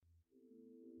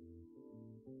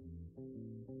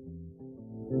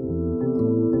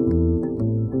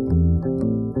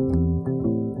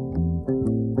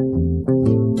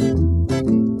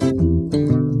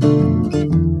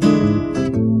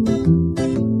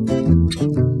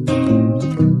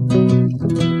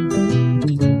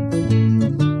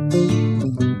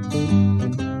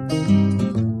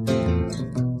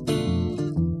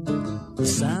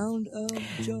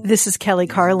This is Kelly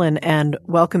Carlin, and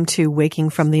welcome to Waking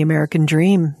from the American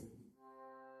Dream.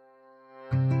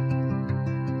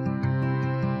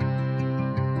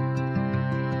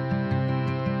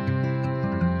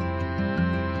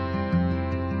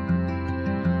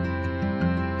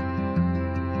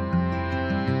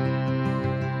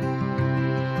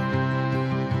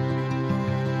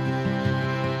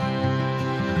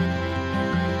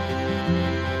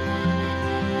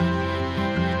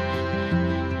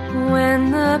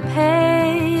 When the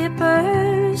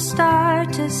papers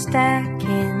start to stack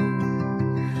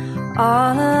in,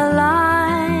 all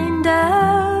aligned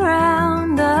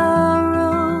around the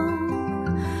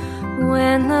room,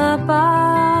 when the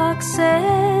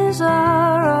boxes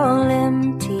are all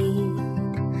emptied,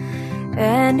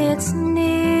 and it's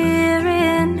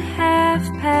nearing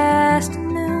 1:30 noon.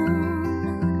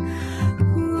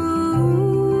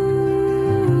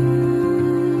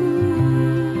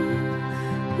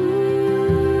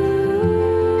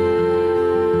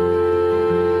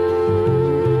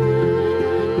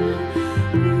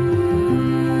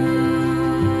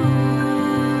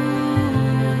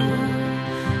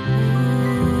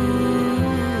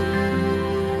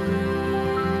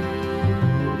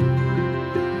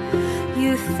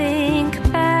 You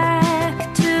think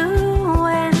back to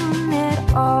when it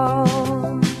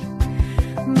all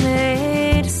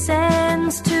made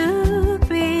sense to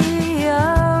be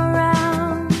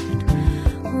around,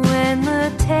 when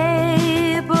the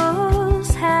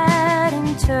tables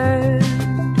hadn't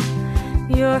turned,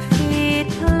 your feet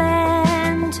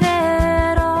planted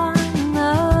on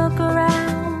the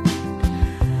ground.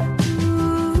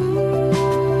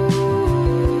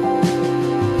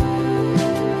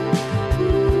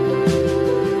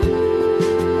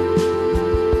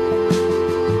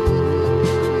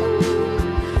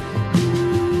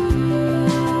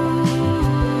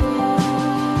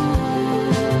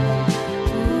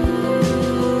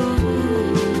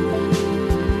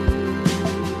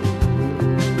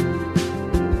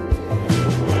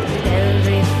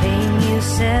 Everything you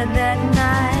said that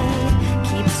night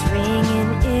keeps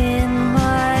ringing in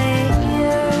my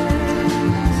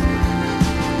ears.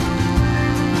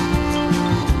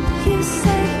 You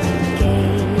said you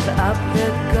gave up the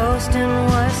ghost and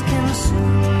was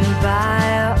consumed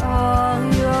by all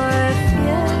your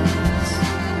fears.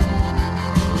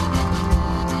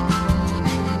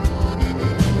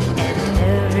 And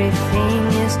everything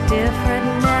is different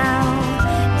now.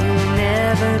 You'll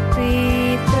never be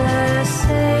the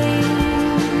same.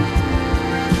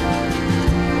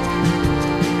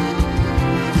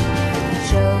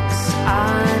 Joke's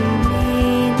on me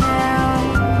now.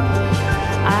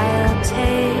 I'll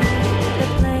take the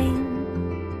blame.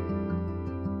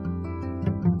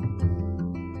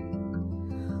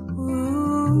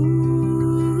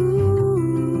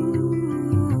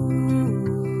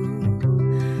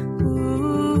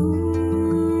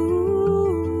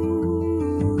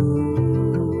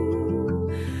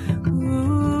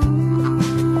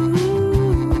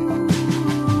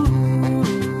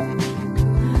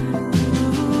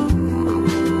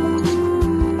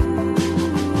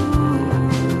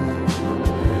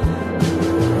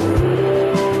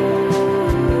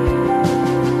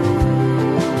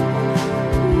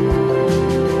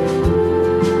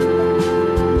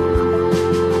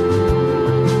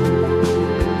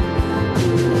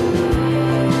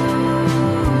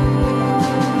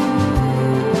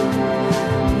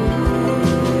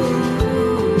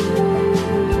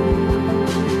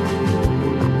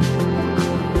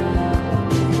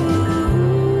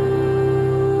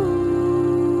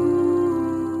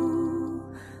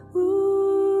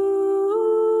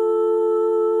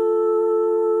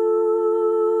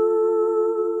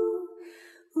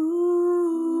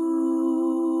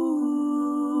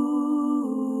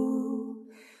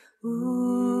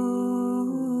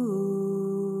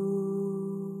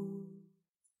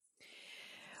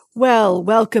 Well,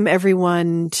 welcome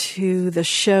everyone to the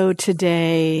show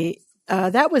today.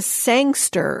 That was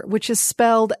Sangster, which is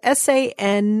spelled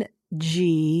Sangster,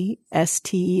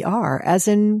 as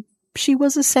in she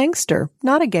was a sangster,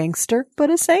 not a gangster,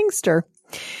 but a sangster.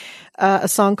 A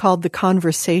song called The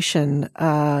Conversation.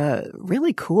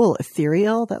 Really cool,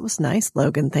 ethereal. That was nice,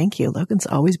 Logan. Thank you. Logan's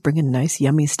always bringing nice,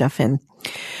 yummy stuff in.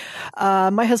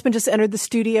 My husband just entered the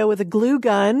studio with a glue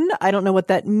gun. I don't know what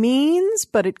that means,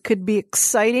 but it could be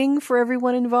exciting for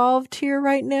everyone involved here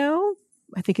right now.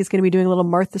 I think he's going to be doing a little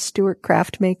Martha Stewart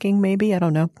craft making, maybe. I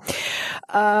don't know.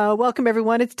 Welcome,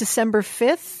 everyone. It's December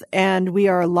 5th, and we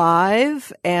are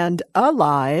live and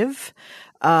alive.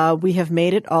 We have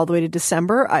made it all the way to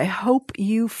December. I hope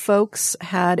you folks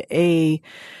had a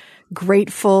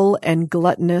grateful and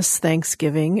gluttonous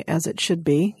Thanksgiving, as it should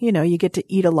be. You know, you get to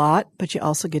eat a lot, but you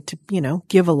also get to, you know,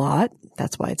 give a lot.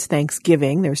 That's why it's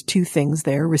Thanksgiving. There's two things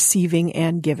there, receiving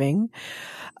and giving.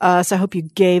 So I hope you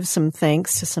gave some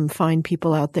thanks to some fine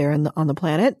people out there on the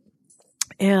planet.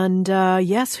 And,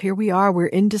 yes, here we are. We're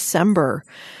in December.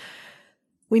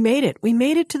 We made it. We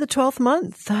made it to the 12th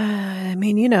month. I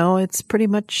mean, you know, it's pretty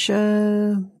much,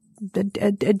 a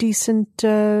decent,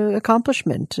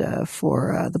 accomplishment,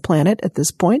 for, the planet at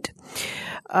this point.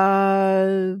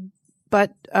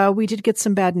 But we did get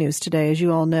some bad news today, as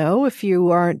you all know. If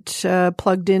you aren't,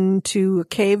 plugged into a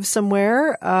cave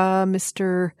somewhere,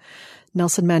 Mr.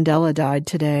 Nelson Mandela died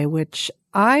today, which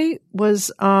I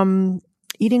was,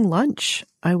 eating lunch.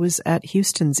 I was at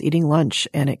Houston's eating lunch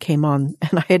and it came on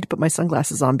and I had to put my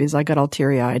sunglasses on because I got all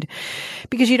teary-eyed,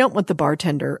 because you don't want the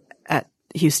bartender at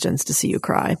Houston's to see you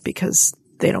cry because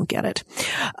they don't get it.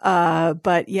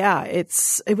 But yeah,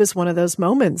 it was one of those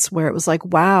moments where it was like,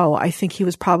 wow, I think he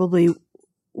was probably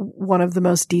one of the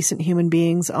most decent human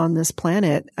beings on this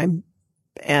planet.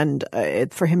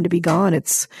 For him to be gone,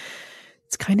 it's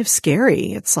kind of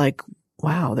scary. It's like,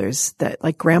 wow, there's that,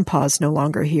 like, grandpa's no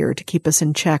longer here to keep us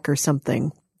in check or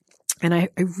something. And I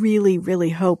really, really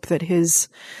hope that his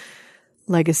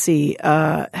legacy,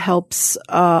 helps,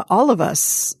 all of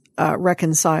us,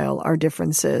 reconcile our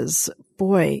differences.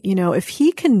 Boy, you know, if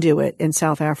he can do it in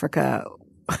South Africa,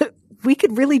 we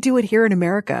could really do it here in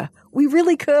America. We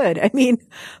really could. I mean,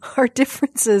 our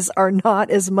differences are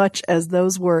not as much as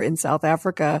those were in South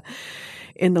Africa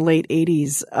in the late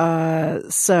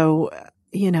 80s. So,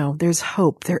 you know, there's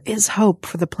hope. There is hope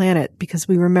for the planet because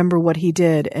we remember what he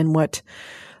did and what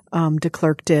de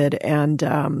Klerk did and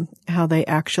how they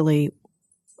actually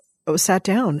sat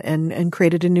down and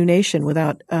created a new nation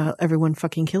without everyone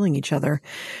fucking killing each other,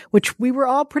 which we were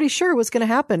all pretty sure was going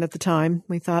to happen at the time.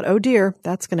 We thought, oh dear,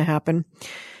 that's going to happen.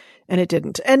 And it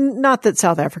didn't. And not that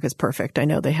South Africa is perfect. I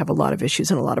know they have a lot of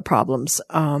issues and a lot of problems.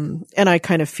 And I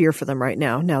kind of fear for them right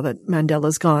now that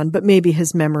Mandela's gone, but maybe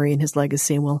his memory and his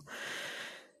legacy will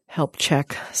help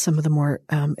check some of the more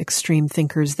extreme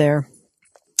thinkers there.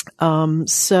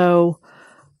 So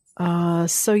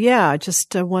yeah, I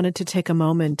just wanted to take a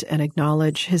moment and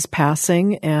acknowledge his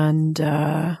passing. And,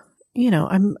 you know,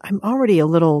 I'm already a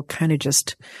little kind of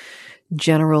just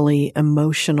generally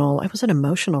emotional. I was an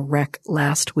emotional wreck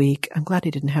last week. I'm glad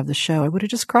he didn't have the show. I would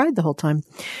have just cried the whole time.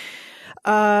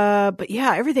 But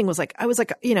yeah, everything was like, I was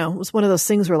like, you know, it was one of those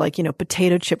things where, like, you know,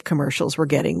 potato chip commercials were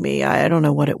getting me. I don't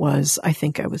know what it was. I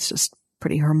think I was just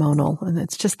pretty hormonal, and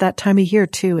it's just that time of year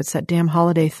too. It's that damn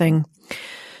holiday thing.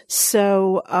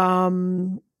 So,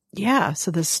 yeah,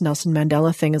 so this Nelson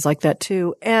Mandela thing is like that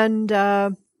too. And,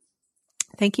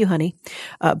 thank you, honey.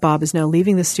 Bob is now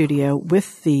leaving the studio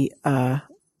with the,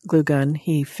 glue gun.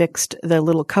 He fixed the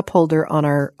little cup holder on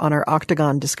our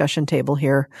octagon discussion table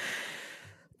here,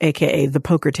 AKA the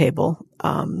poker table.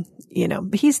 You know,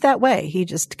 he's that way. He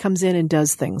just comes in and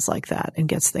does things like that and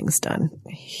gets things done.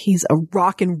 He's a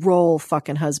rock and roll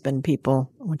fucking husband, people.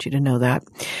 I want you to know that.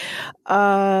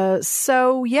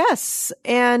 So yes.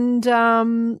 And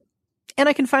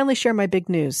I can finally share my big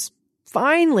news.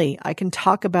 Finally, I can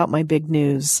talk about my big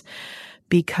news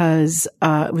because,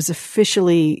 it was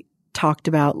officially talked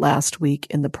about last week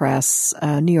in the press.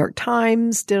 New York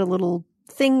Times did a little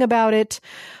thing about it.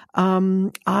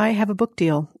 I have a book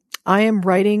deal. I am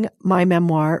writing my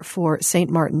memoir for St.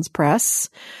 Martin's Press.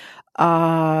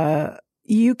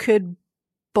 You could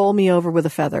bowl me over with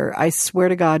a feather. I swear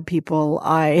to God, people,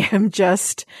 I am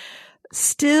just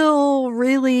still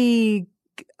really,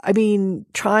 I mean,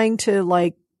 trying to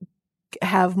like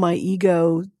have my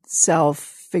ego self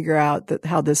figure out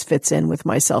how this fits in with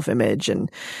my self-image.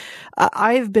 And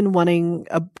I've been wanting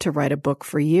to write a book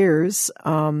for years.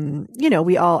 You know,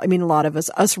 a lot of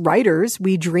us writers,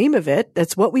 we dream of it.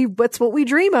 That's what we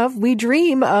dream of. We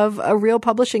dream of a real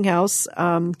publishing house,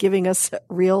 giving us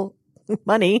real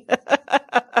money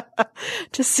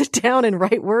to sit down and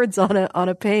write words on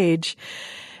a page.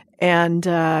 And,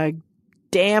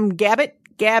 damn gabbit,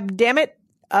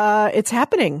 it's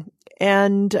happening.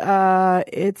 And,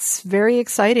 it's very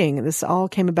exciting. This all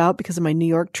came about because of my New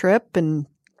York trip, and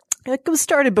it was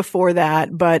started before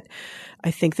that, but I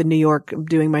think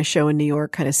doing my show in New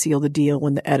York kind of sealed the deal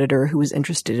when the editor who was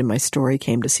interested in my story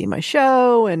came to see my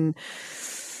show. And,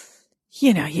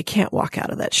 you know, you can't walk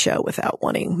out of that show without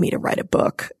wanting me to write a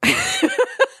book.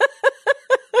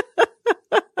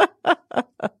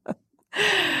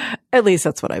 At least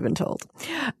that's what I've been told.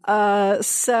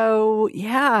 So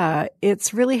yeah,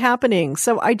 it's really happening.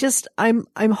 So I'm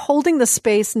holding the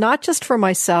space, not just for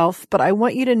myself, but I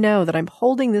want you to know that I'm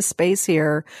holding this space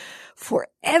here for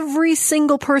every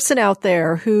single person out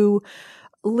there who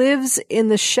lives in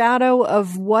the shadow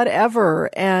of whatever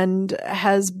and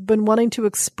has been wanting to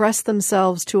express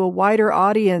themselves to a wider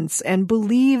audience and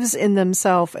believes in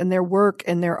themselves and their work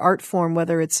and their art form,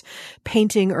 whether it's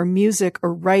painting or music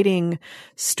or writing,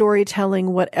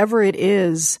 storytelling, whatever it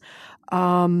is.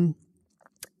 And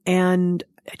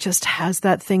it just has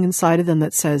that thing inside of them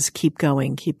that says, keep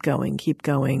going, keep going, keep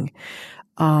going.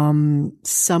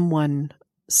 Someone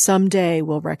someday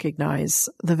will recognize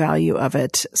the value of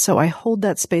it. So I hold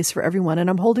that space for everyone, and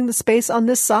I'm holding the space on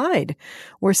this side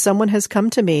where someone has come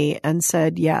to me and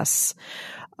said yes.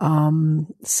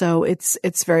 So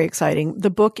it's very exciting. The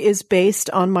book is based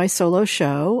on my solo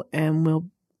show and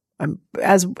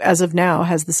as of now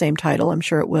has the same title. I'm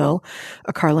sure it will,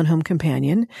 A Carlin Home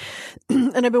Companion.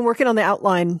 And I've been working on the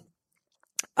outline,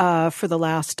 for the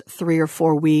last 3 or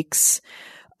 4 weeks.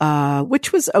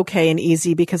 Which was okay and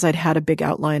easy because I'd had a big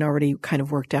outline already kind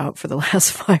of worked out for the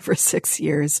last 5 or 6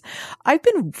 years. I've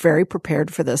been very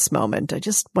prepared for this moment. I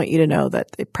just want you to know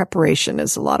that the preparation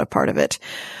is a lot of part of it.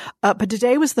 But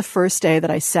today was the first day that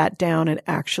I sat down and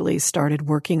actually started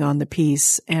working on the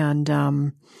piece and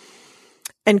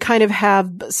kind of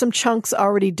have some chunks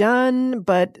already done,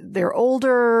 but they're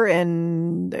older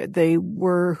and they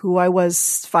were who I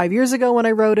was 5 years ago when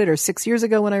I wrote it, or 6 years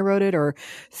ago when I wrote it, or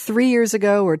 3 years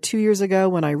ago, or 2 years ago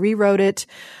when I rewrote it.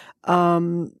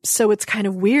 So it's kind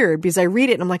of weird because I read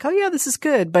it and I'm like, oh yeah, this is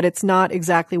good, but it's not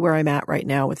exactly where I'm at right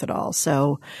now with it all.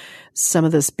 So some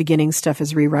of this beginning stuff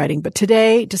is rewriting, but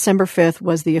today, December 5th,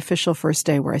 was the official first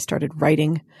day where I started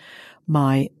writing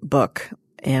my book.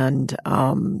 And,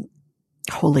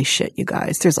 holy shit, you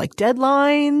guys. There's like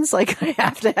deadlines. Like I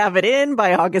have to have it in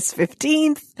by August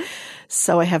 15th.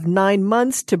 So I have 9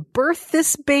 months to birth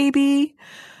this baby.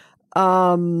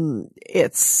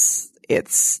 It's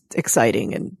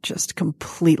exciting and just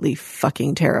completely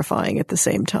fucking terrifying at the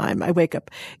same time. I wake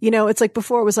up, it's like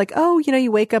before it was like, oh,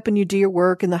 you wake up and you do your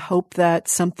work in the hope that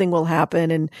something will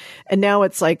happen. And now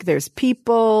it's like there's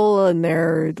people and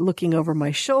they're looking over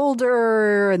my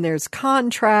shoulder and there's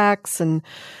contracts and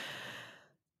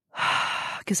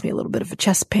gives me a little bit of a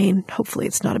chest pain. Hopefully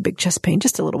it's not a big chest pain,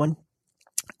 just a little one.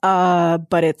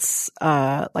 But it's,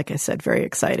 like I said, very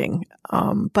exciting.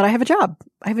 But I have a job.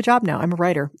 I have a job now. I'm a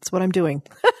writer. It's what I'm doing.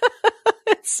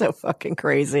 It's so fucking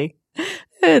crazy.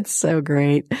 It's so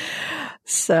great.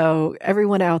 So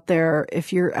everyone out there,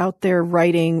 if you're out there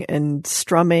writing and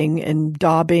strumming and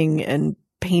daubing and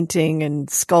painting and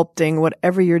sculpting,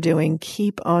 whatever you're doing,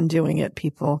 keep on doing it,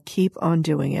 people. Keep on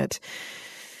doing it.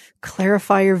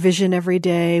 Clarify your vision every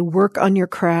day. Work on your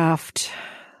craft.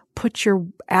 Put your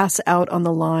ass out on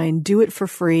the line. Do it for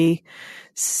free.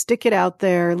 Stick it out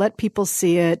there. Let people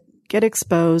see it. Get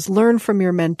exposed. Learn from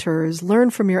your mentors. Learn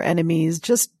from your enemies.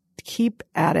 Just keep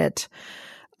at it.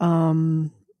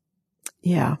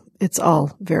 Yeah, it's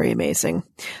all very amazing.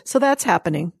 So that's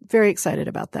happening. Very excited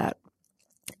about that.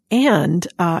 And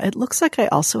it looks like I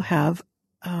also have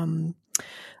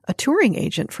a touring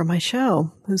agent for my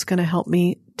show who's going to help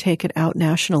me take it out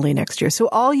nationally next year. So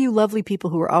all you lovely people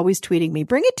who are always tweeting me,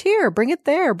 bring it here, bring it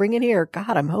there, bring it here.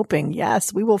 God, I'm hoping,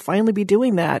 yes, we will finally be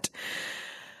doing that.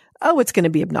 Oh, it's going to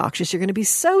be obnoxious. You're going to be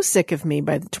so sick of me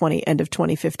by the end of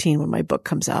 2015 when my book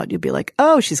comes out. You'll be like,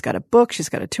 oh, she's got a book. She's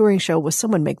got a touring show. Will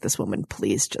someone make this woman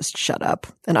please just shut up?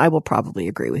 And I will probably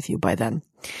agree with you by then.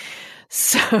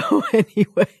 So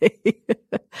anyway,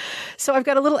 so I've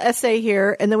got a little essay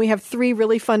here, and then we have 3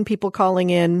 really fun people calling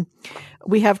in.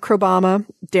 We have Crobama,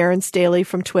 Darren Staley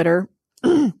from Twitter.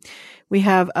 We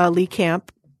have Lee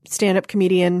Camp, stand-up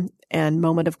comedian and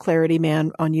Moment of Clarity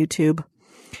man on YouTube.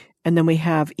 And then we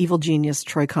have Evil Genius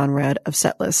Troy Conrad of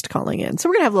Setlist calling in. So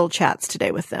we're going to have little chats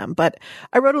today with them. But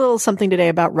I wrote a little something today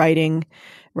about writing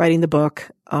the book.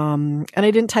 And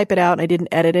I didn't type it out and I didn't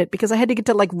edit it because I had to get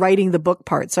to like writing the book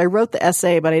part. So I wrote the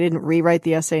essay, but I didn't rewrite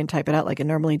the essay and type it out like I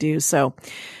normally do. So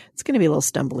it's going to be a little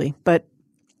stumbly, but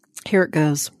here it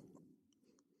goes.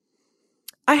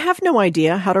 I have no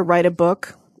idea how to write a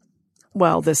book.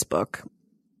 Well, this book.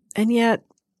 And yet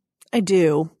I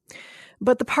do.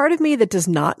 But the part of me that does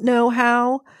not know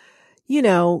how,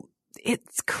 it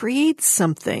creates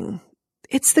something.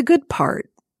 It's the good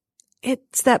part.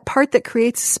 It's that part that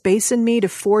creates space in me to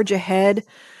forge ahead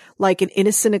like an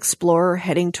innocent explorer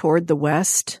heading toward the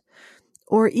west,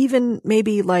 or even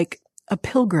maybe like a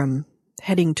pilgrim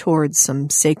heading towards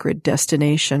some sacred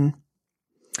destination.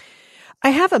 I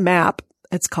have a map.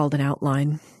 It's called an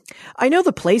outline. I know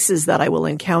the places that I will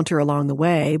encounter along the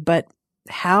way, but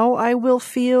how I will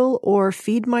feel or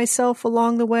feed myself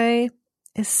along the way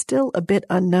is still a bit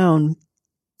unknown.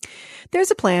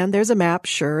 There's a plan, there's a map,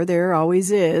 sure, there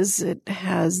always is. It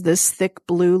has this thick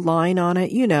blue line on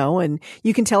it, and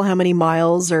you can tell how many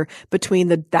miles are between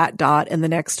that dot and the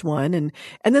next one. And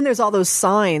then there's all those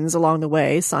signs along the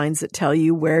way, signs that tell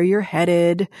you where you're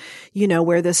headed,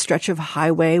 where this stretch of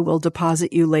highway will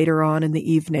deposit you later on in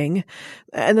the evening.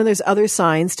 And then there's other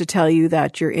signs to tell you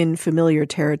that you're in familiar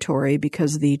territory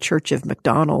because the Church of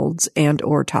McDonald's and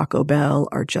or Taco Bell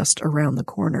are just around the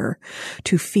corner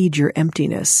to feed your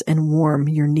emptiness and warm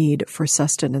your need for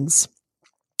sustenance.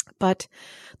 But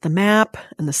the map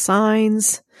and the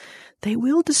signs, they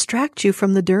will distract you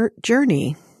from the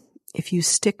journey if you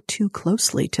stick too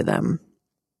closely to them.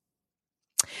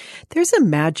 There's a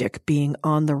magic being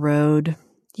on the road,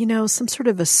 some sort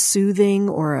of a soothing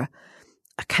or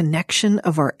a connection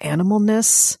of our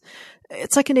animalness.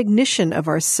 It's like an ignition of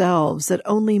ourselves that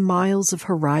only miles of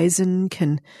horizon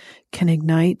can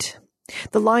ignite.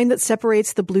 The line that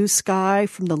separates the blue sky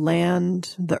from the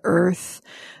land, the earth,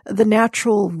 the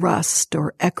natural rust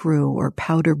or ecru or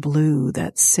powder blue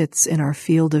that sits in our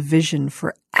field of vision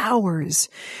for hours,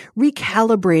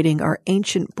 recalibrating our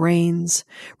ancient brains,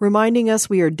 reminding us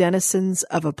we are denizens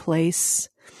of a place,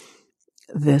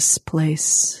 this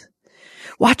place.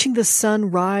 Watching the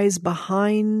sun rise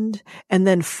behind and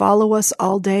then follow us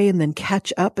all day and then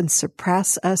catch up and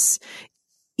surpass us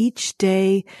each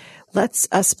day lets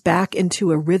us back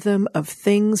into a rhythm of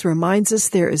things, reminds us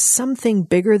there is something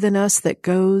bigger than us that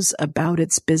goes about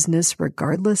its business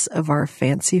regardless of our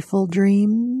fanciful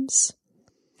dreams.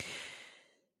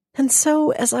 And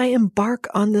so as I embark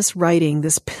on this writing,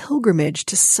 this pilgrimage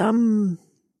to some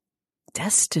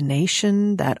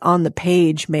destination that on the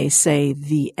page may say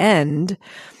the end,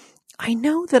 I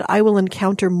know that I will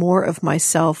encounter more of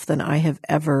myself than I have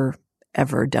ever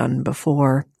done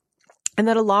before. And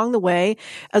that along the way,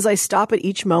 as I stop at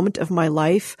each moment of my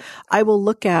life, I will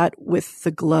look at with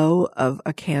the glow of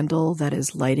a candle that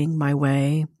is lighting my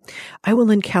way. I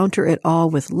will encounter it all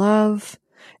with love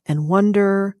and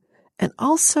wonder and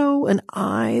also an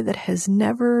eye that has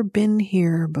never been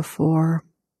here before.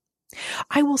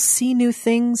 I will see new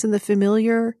things in the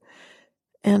familiar,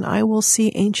 and I will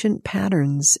see ancient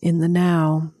patterns in the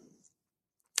now.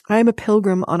 I am a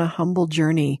pilgrim on a humble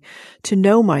journey to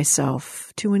know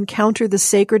myself, to encounter the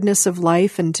sacredness of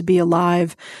life, and to be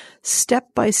alive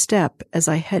step by step as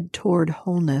I head toward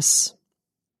wholeness.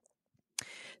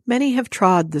 Many have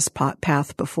trod this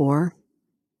path before,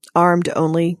 armed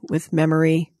only with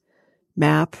memory,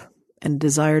 map, and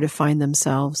desire to find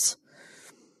themselves.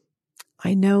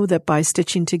 I know that by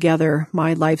stitching together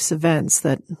my life's events,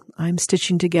 that I'm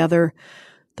stitching together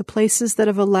the places that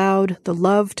have allowed the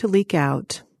love to leak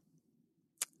out.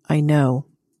 I know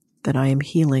that I am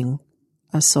healing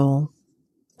a soul.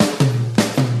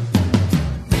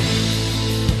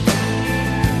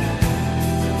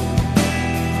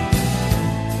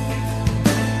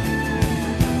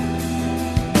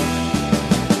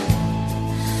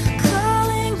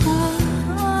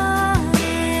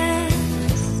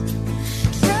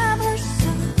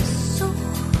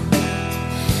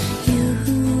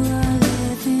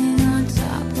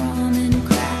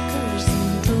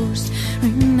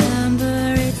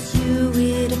 Remember, it's you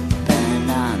we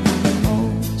depend on.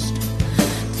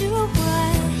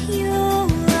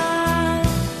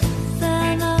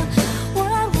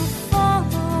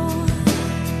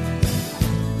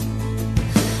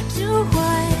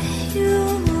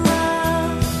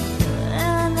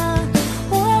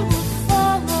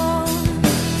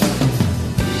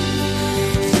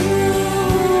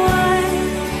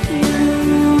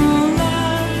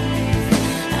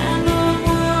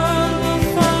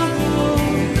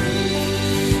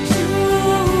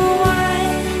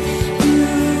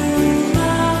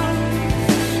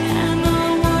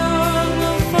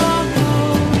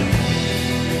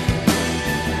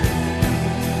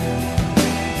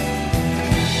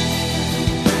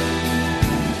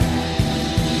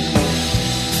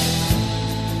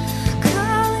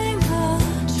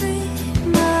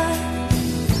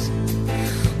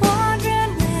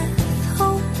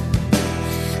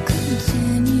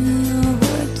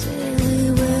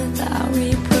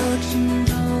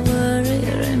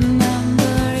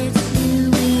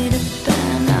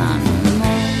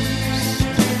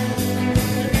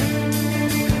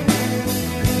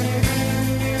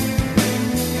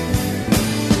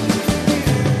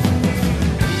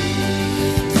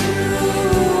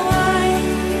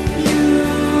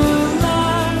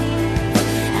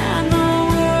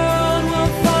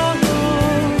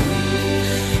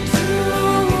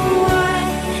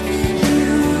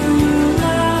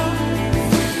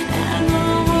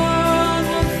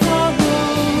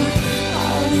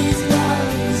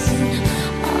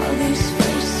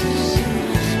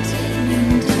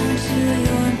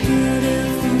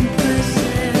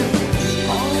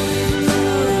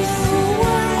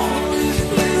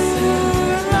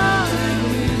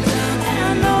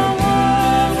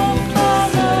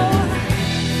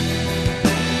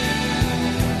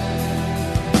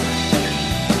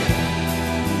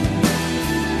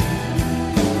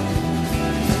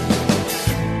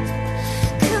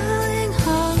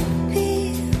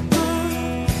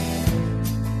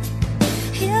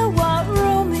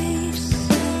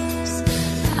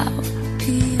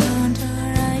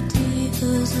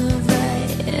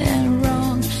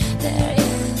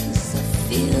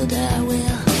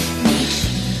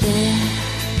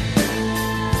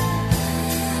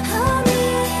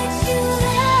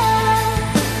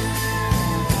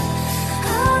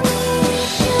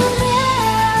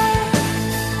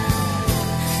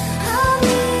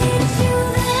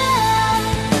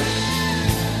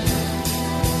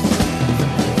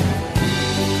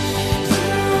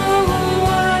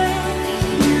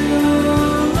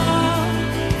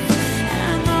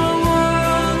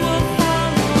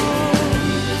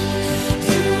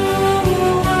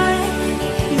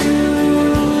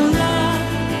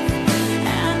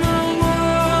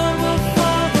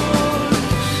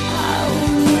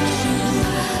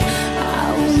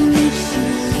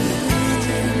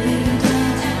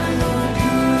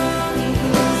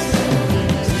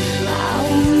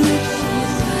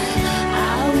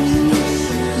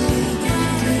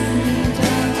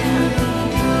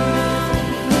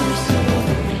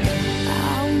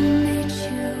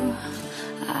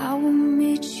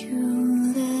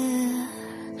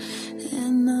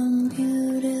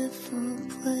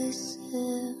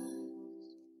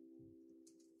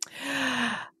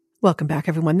 Welcome back,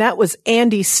 everyone. That was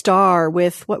Andy Starr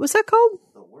with, what was that called?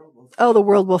 The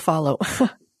World Will Follow.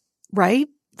 Right?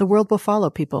 The World Will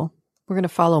Follow, people. We're going to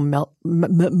follow Mandela,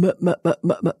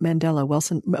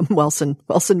 Wilson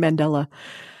Mandela.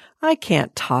 I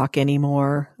can't talk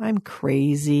anymore. I'm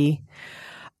crazy.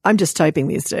 I'm just typing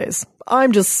these days.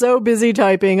 I'm just so busy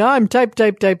typing. I'm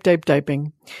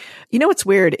typing. You know, what's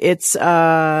weird. It's, it's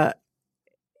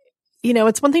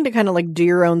one thing to kind of like do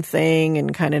your own thing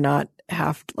and kind of not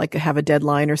have a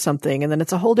deadline or something. And then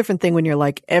it's a whole different thing when you're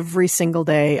like, every single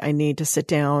day I need to sit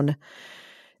down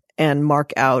and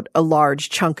mark out a large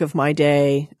chunk of my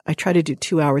day. I try to do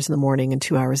 2 hours in the morning and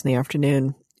 2 hours in the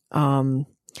afternoon. So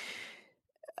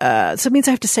it means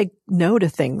I have to say no to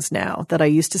things now that I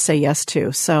used to say yes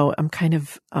to. So I'm kind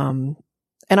of, and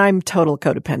I'm a total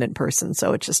codependent person.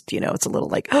 So it's just, it's a little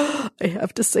like, I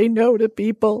have to say no to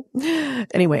people.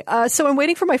 Anyway, so I'm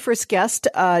waiting for my first guest,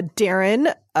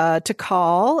 Darren, to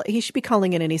call. He should be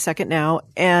calling in any second now.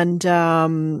 And,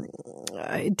 Darren's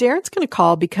going to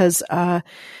call because, I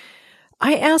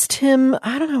asked him,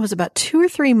 I don't know, it was about 2 or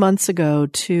 3 months ago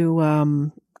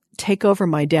to, take over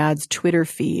my dad's Twitter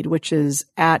feed, which is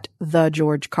at the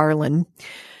George Carlin,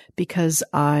 because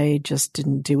I just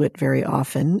didn't do it very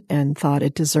often and thought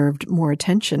it deserved more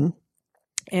attention.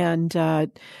 And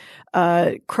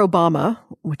Crobama,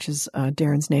 which is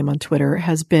Darren's name on Twitter,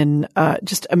 has been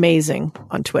just amazing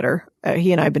on Twitter.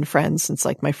 He and I have been friends since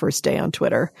like my first day on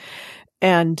Twitter.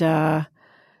 And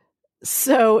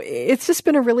so it's just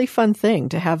been a really fun thing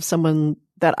to have someone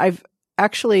that I've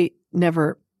actually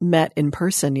never met in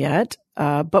person yet,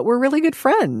 but we're really good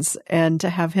friends, and to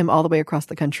have him all the way across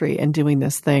the country and doing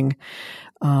this thing,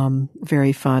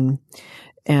 very fun.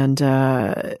 And,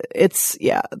 it's,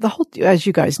 the whole, as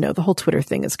you guys know, the whole Twitter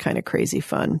thing is kind of crazy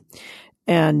fun.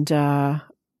 And,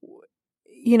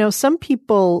 some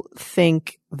people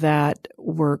think that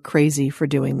we're crazy for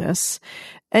doing this,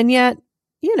 and yet,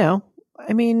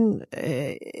 and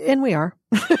we are.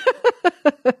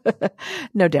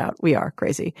 No doubt we are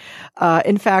crazy.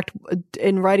 In fact,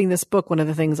 in writing this book, one of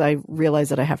the things I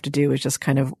realized that I have to do is just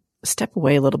kind of step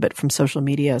away a little bit from social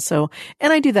media.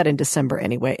 And I do that in December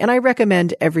anyway. And I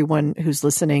recommend everyone who's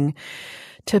listening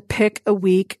to pick a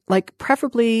week, like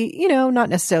preferably, not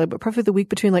necessarily, but preferably the week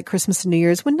between like Christmas and New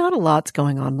Year's, when not a lot's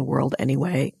going on in the world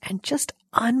anyway, and just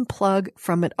unplug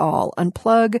from it all.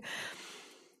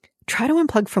 Try to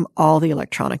unplug from all the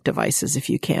electronic devices if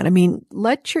you can.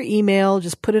 Let your email,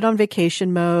 just put it on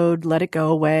vacation mode, let it go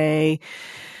away.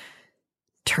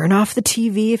 Turn off the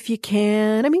TV if you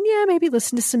can. Maybe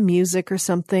listen to some music or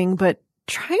something, but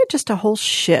try just a whole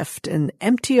shift and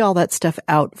empty all that stuff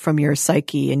out from your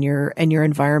psyche and your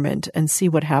environment and see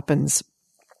what happens.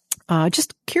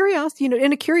 Just curiosity,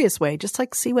 in a curious way, just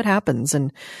like see what happens.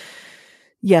 And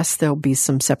yes, there'll be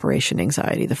some separation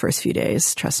anxiety the first few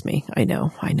days. Trust me. I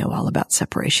know all about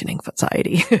separation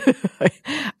anxiety.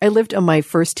 I lived on my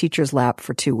first teacher's lap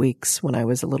for 2 weeks when I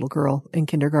was a little girl in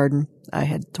kindergarten. I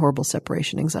had horrible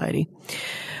separation anxiety.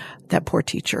 That poor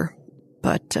teacher.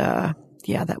 But,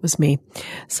 that was me.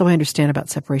 So I understand about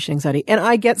separation anxiety, and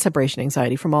I get separation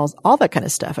anxiety from all that kind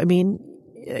of stuff.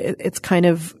 It's kind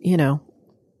of,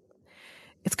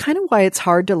 it's kind of why it's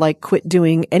hard to like quit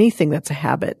doing anything that's a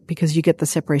habit, because you get the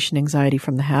separation anxiety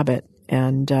from the habit.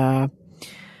 And,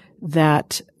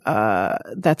 that's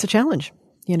a challenge,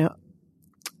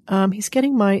 he's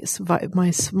getting my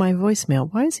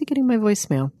voicemail. Why is he getting my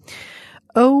voicemail?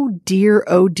 Oh dear,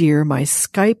 my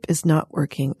Skype is not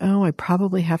working. Oh, I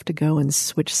probably have to go and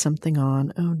switch something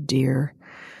on. Oh dear.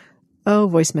 Oh,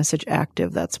 voice message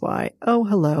active. That's why. Oh,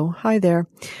 hello. Hi there.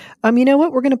 You know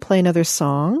what? We're going to play another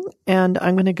song, and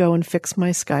I'm going to go and fix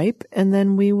my Skype, and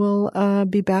then we will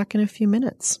be back in a few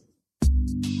minutes.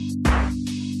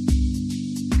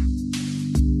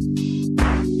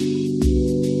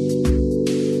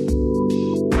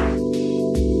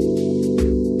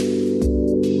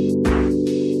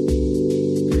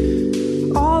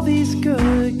 All these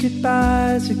good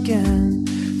goodbyes again.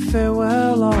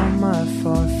 Farewell, all my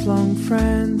far-flung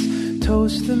friends.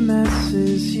 Toast the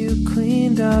messes you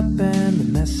cleaned up and the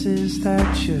messes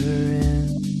that you're in.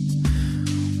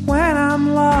 When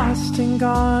I'm lost and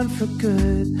gone for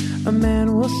good, a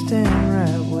man will stand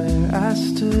right where I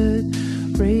stood.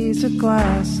 Raise a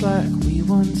glass like we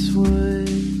once would.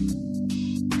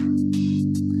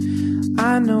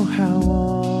 I know how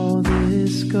all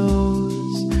this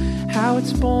goes, how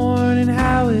it's born and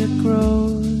how it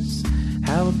grows.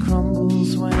 How it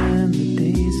crumbles when the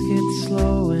days get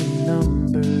slow and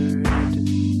numbered.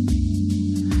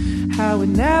 How it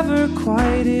never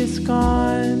quite is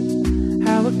gone.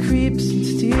 How it creeps and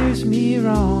steers me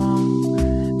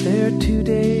wrong. There There are 2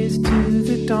 days to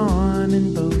the dawn,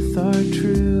 and both are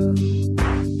true.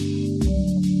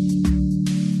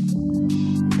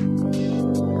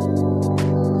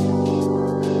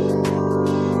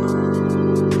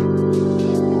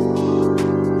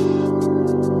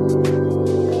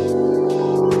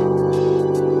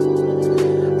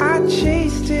 I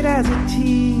chased it as it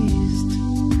teased.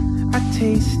 I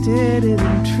tasted it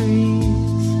in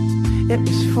trees. It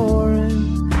was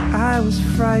foreign, I was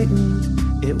frightened,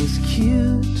 it was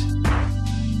cute.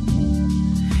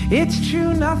 It's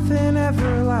true, nothing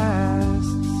ever lasts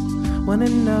when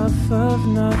enough of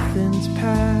nothing's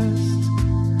past.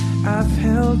 I've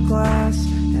held glass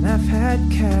and I've had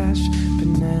cash, but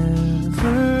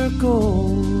never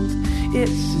gold.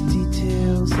 It's the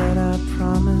details that I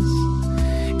promise.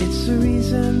 It's the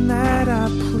reason that I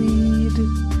plead.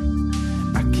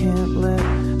 I can't let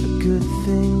a good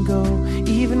thing go,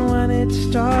 even when it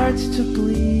starts to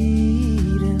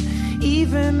bleed. And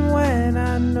even when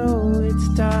I know it's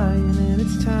dying and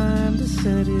it's time to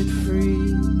set it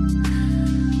free,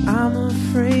 I'm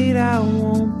afraid I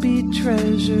won't be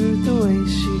treasured the way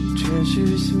she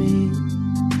treasures me.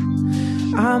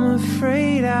 I'm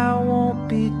afraid I won't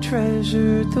be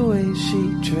treasured the way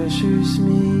she treasures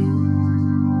me.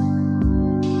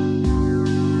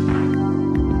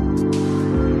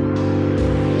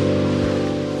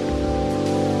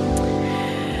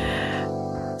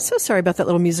 So sorry about that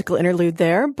little musical interlude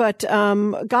there, but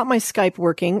got my Skype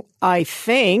working, I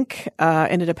think.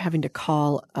 Ended up having to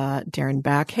call Darren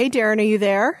back. Hey, Darren, are you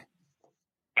there?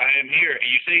 I am here.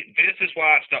 You see, this is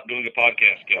why I stopped doing a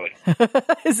podcast, Kelly.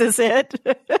 Is this it?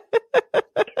 I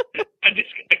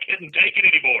couldn't take it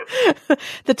anymore.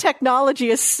 The technology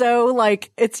is so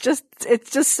it's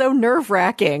just so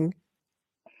nerve-wracking.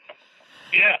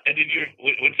 Yeah, and then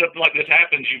when something like this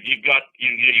happens, you got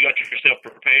yourself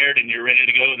prepared and you're ready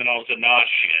to go, and then all of a sudden,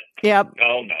 shit. Yep.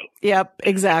 Oh no. Yep.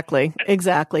 Exactly.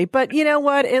 But you know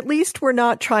what? At least we're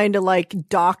not trying to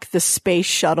dock the space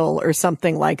shuttle or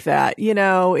something like that. You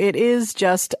know, it is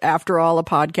just, after all, a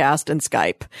podcast and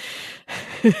Skype.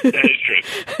 That is true.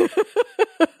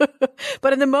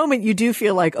 But in the moment, you do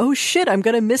feel like, oh shit, I'm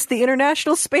going to miss the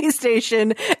International Space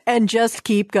Station, and just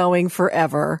keep going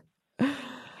forever.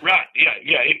 Right, yeah.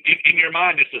 In your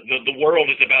mind, it's the world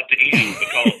is about to end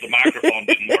because the microphone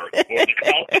didn't work or the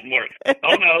call didn't work.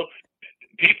 Oh no,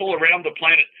 people around the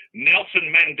planet,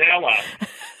 Nelson Mandela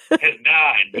has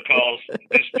died because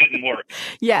this didn't work.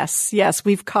 Yes,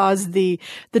 we've caused the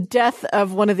death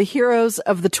of one of the heroes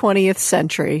of the 20th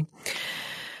century.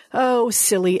 Oh,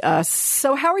 silly us.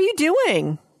 So how are you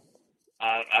doing?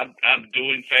 I'm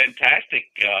doing fantastic.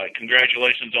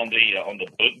 Congratulations on the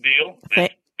book deal.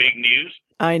 That's big news.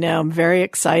 I know. I'm very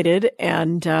excited,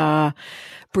 and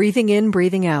breathing in,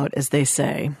 breathing out, as they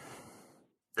say.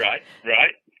 Right.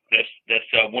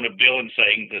 That's one of Dylan's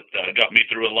sayings that got me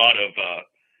through a lot of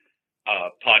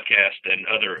podcast and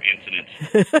other incidents.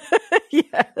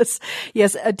 Yes.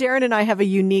 Darren and I have a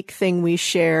unique thing we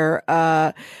share.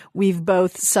 We've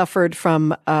both suffered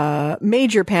from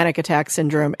major panic attack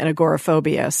syndrome and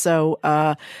agoraphobia. So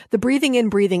the breathing in,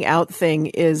 breathing out thing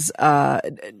is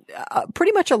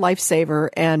pretty much a lifesaver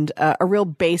and a real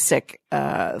basic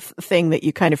thing that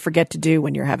you kind of forget to do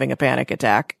when you're having a panic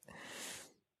attack.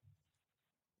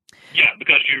 Yeah,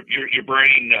 because your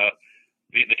brain.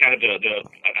 The kind of the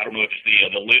I don't know if it's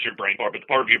the lizard brain part, but the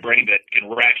part of your brain that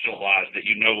can rationalize that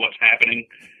you know what's happening,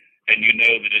 and you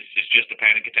know that it's just a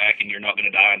panic attack and you're not going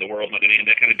to die and the world's not going to end.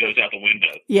 That kind of goes out the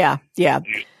window. Yeah.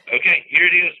 Okay, here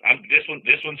it is. This one's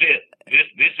it.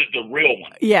 This is the real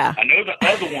one. Yeah. I know the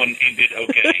other one ended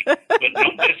okay, but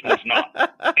no, this one's not.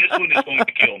 This one is going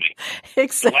to kill me.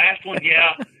 Exactly. The last one,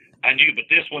 yeah. I knew, but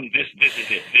this one, this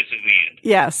is it. This is the end.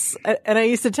 Yes. And I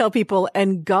used to tell people,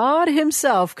 and God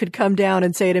himself could come down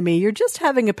and say to me, you're just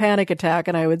having a panic attack.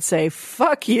 And I would say,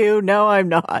 fuck you. No, I'm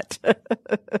not.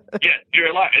 Yeah, you're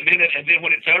alive. And then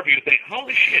when it's over, you think,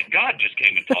 holy shit, God just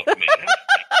came and talked to me.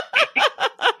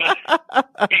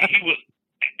 But he was,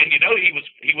 and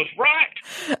he was right.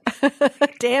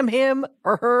 Damn him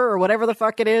or her or whatever the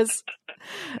fuck it is.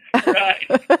 Right.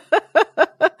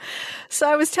 So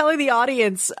I was telling the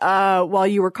audience while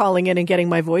you were calling in and getting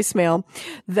my voicemail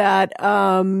that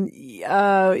I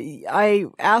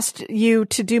asked you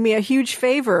to do me a huge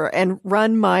favor and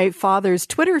run my father's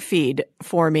Twitter feed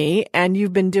for me, and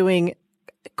you've been doing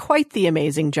quite the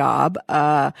amazing job.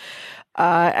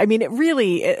 I mean,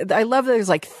 I love that there's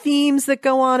like themes that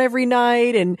go on every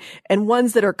night and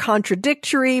ones that are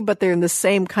contradictory, but they're in the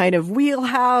same kind of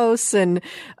wheelhouse. And,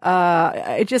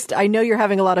 I know you're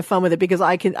having a lot of fun with it because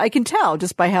I can tell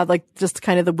just by how like just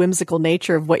kind of the whimsical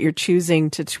nature of what you're choosing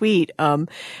to tweet. And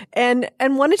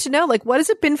wanted to know, like, what has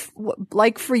it been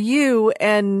like for you?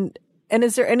 And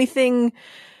is there anything,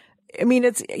 I mean,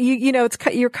 it's,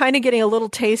 you're kind of getting a little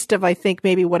taste of, I think,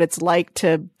 maybe what it's like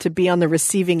to be on the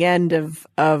receiving end of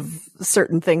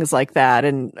certain things like that.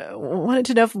 And wanted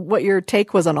to know what your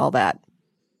take was on all that.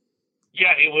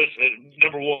 Yeah, it was,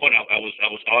 number one, I was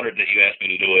honored that you asked me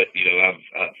to do it. You know,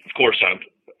 of course, I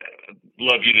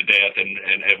love you to death and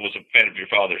I was a fan of your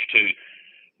father's too.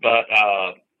 But,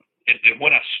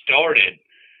 when I started,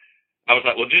 I was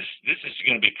like, well, this is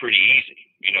going to be pretty easy.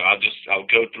 You know, I'll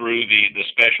go through the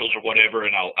specials or whatever,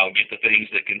 and I'll get the things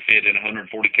that can fit in 140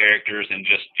 characters and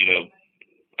just,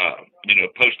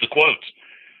 post the quotes.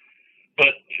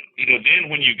 But, then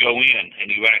when you go in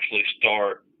and you actually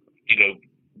start,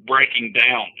 breaking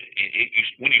down,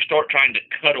 when you start trying to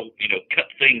cut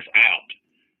things out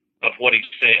of what he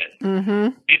said, mm-hmm.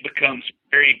 it becomes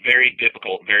very, very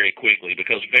difficult very quickly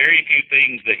because very few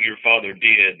things that your father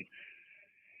did,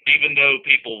 even though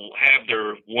people have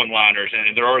their one-liners,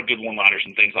 and there are good one-liners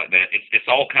and things like that, it's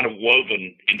all kind of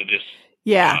woven into this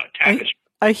tapestry.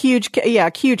 A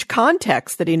huge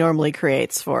context that he normally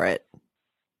creates for it.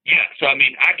 Yeah, so I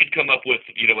mean, I could come up with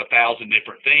 1,000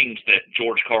 different things that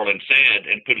George Carlin said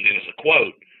and put it in as a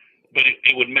quote, but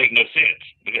it would make no sense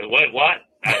because what? what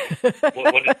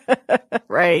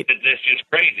right? That's just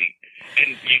crazy,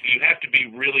 and you have to be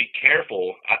really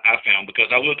careful. I found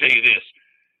because I will tell you this.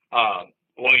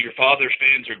 While your father's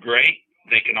fans are great,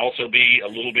 they can also be a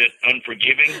little bit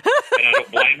unforgiving, and I don't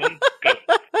blame them because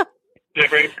they're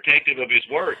very protective of his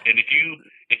work. And if you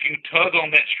tug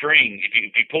on that string, if you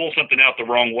pull something out the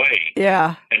wrong way,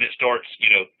 and it starts,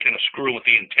 kind of screwing with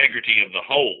the integrity of the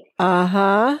whole,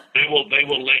 they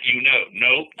will let you know.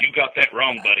 Nope, you got that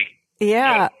wrong, buddy.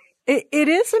 Yeah. It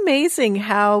is amazing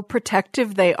how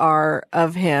protective they are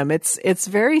of him. It's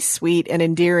very sweet and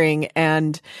endearing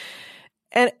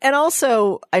and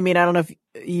also, I mean, I don't know if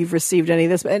you've received any of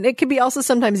this, and it can be also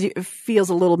sometimes it feels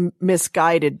a little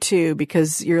misguided too,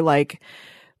 because you're like,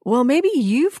 well, maybe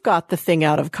you've got the thing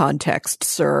out of context,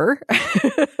 sir.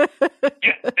 Yeah,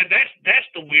 and that's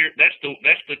the weird, that's the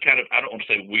kind of, I don't want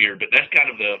to say weird, but that's kind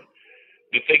of the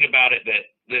thing about it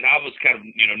that I was kind of,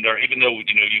 even though,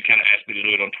 you kind of asked me to do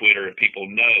it on Twitter and people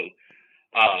know,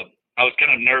 I was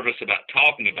kind of nervous about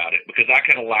talking about it because I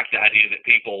kind of like the idea that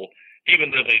people,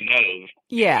 even though they know,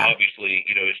 obviously,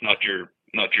 it's not your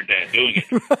dad doing it,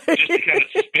 right. Just to kind of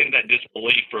suspend that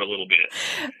disbelief for a little bit.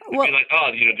 Well, be like,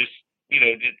 don't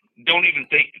even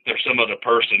think that there's some other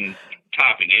person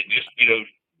typing it. Just,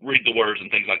 read the words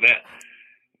and things like that.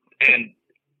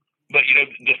 But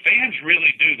the fans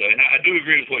really do, though, and I do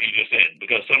agree with what you just said,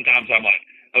 because sometimes I'm like,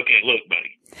 okay, look,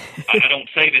 buddy, I don't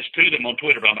say this to them on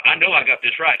Twitter, but I know I got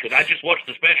this right because I just watched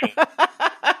the special.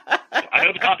 I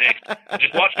know the context. I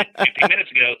just watched it 15 minutes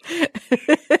ago.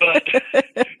 But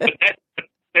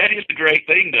that is the great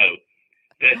thing, though,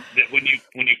 that when you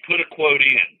put a quote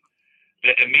in,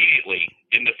 that immediately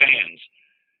in the fans,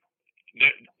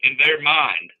 in their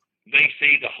mind, they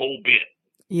see the whole bit.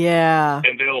 Yeah.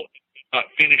 And they'll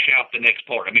finish out the next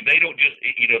part. I mean, they don't just,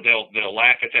 they'll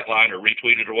laugh at that line or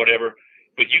retweet it or whatever,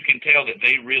 but you can tell that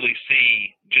they really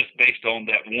see, just based on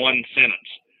that one sentence,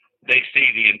 they see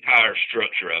the entire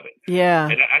structure of it. Yeah.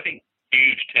 And I think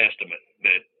huge testament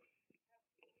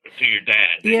to your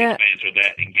dad that his fans are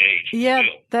that engaged. Yeah,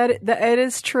 still. that it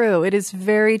is true. It is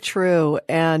very true.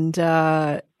 And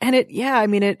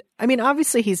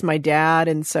obviously he's my dad,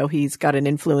 and so he's got an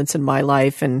influence in my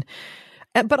life.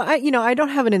 But I don't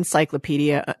have an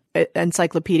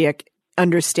encyclopedic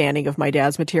understanding of my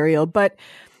dad's material, but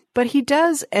he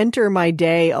does enter my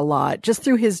day a lot just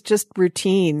through his just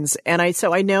routines. And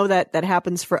so I know that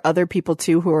happens for other people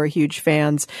too, who are huge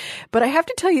fans. But I have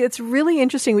to tell you, it's really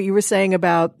interesting what you were saying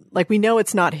about, like, we know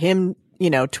it's not him,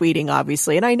 tweeting,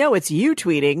 obviously. And I know it's you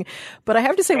tweeting, but I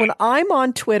have to say, when I'm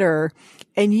on Twitter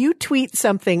and you tweet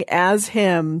something as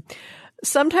him,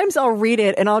 sometimes I'll read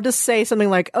it and I'll just say something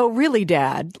like, "Oh, really,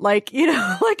 Dad?" Like,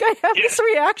 I have this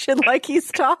reaction like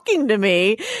he's talking to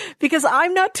me because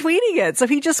I'm not tweeting it. So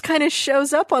he just kind of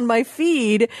shows up on my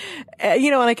feed, and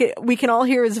we can all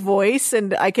hear his voice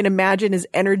and I can imagine his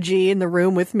energy in the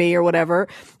room with me or whatever.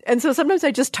 And so sometimes I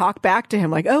just talk back to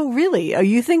him like, "Oh, really? Oh,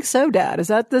 you think so, Dad? Is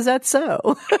that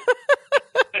so?"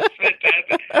 That's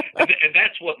fantastic. And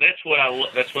that's what I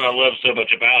love so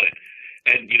much about it.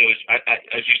 And,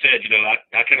 as you said,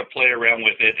 I kind of play around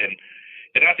with it. And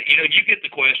I think, you get the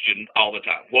question all the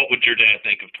time, what would your dad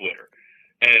think of Twitter?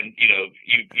 And,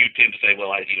 you tend to say,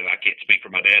 well, I can't speak for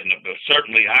my dad, but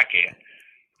certainly I can.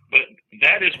 But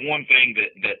that is one thing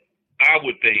that I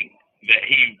would think that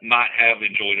he might have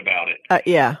enjoyed about it.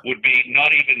 Would be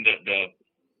not even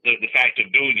the fact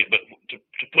of doing it, but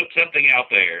to put something out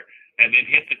there and then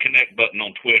hit the connect button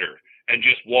on Twitter and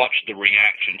just watch the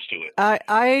reactions to it. That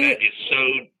is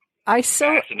so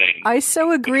fascinating. I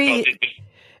so agree.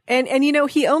 And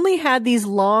he only had these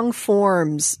long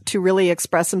forms to really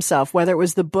express himself, whether it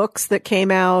was the books that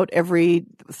came out every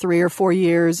 3 or 4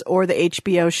 years or the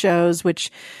HBO shows,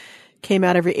 which came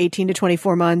out every 18 to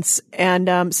 24 months.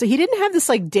 And so he didn't have this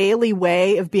like daily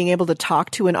way of being able to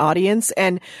talk to an audience.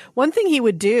 And one thing he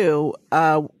would do,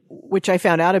 which I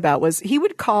found out about, was he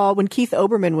would call when Keith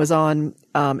Olbermann was on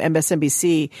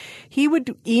MSNBC. He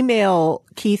would email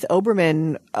Keith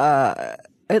Olbermann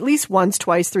at least once,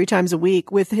 twice, 3 times a week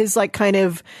with his like kind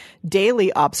of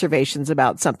daily observations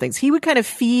about some things. He would kind of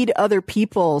feed other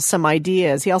people some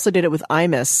ideas. He also did it with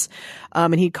Imus,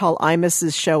 and he'd call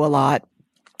Imus's show a lot.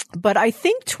 But I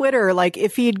think Twitter, like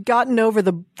if he had gotten over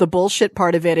the bullshit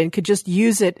part of it and could just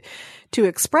use it to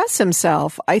express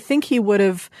himself, I think he would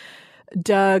have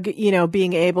dug,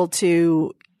 being able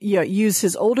to use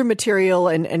his older material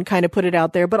and kind of put it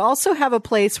out there, but also have a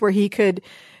place where he could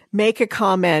make a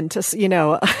comment, a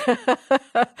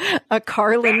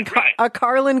Carlin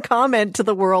comment to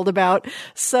the world about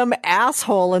some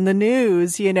asshole in the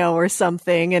news, or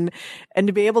something, and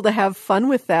to be able to have fun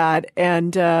with that.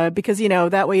 And, because,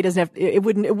 that way he doesn't have, it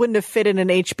wouldn't have fit in an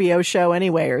HBO show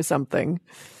anyway or something.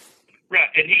 Right.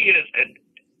 And he is, and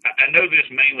I know this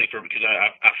mainly because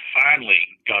I finally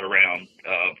got around,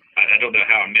 I don't know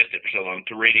how I missed it for so long,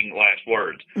 to reading Last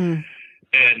Words. And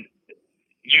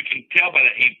you can tell by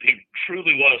that he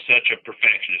truly was such a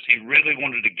perfectionist. He really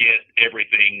wanted to get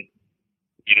everything,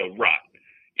 right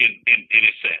in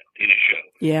his set, in his show.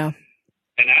 Yeah.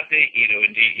 And I think,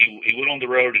 and he went on the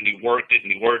road and he worked it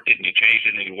and he worked it and he changed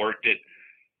it and he worked it.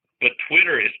 But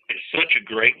Twitter is such a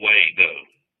great way, though,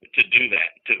 to do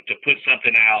that, to put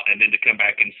something out and then to come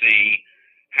back and see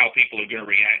how people are going to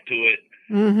react to it.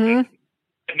 Mm-hmm.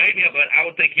 Maybe, but I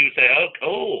would think he would say,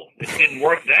 "Oh, it didn't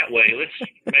work that way. Let's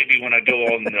maybe when I go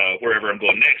on wherever I'm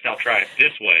going next, I'll try it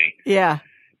this way." Yeah.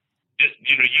 Just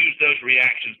use those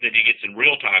reactions that he gets in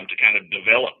real time to kind of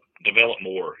develop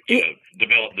more.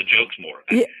 Develop the jokes more.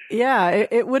 Yeah,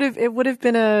 it would have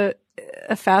been a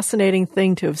fascinating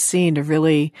thing to have seen, to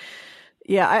really.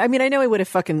 Yeah, I mean, I know he would have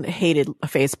fucking hated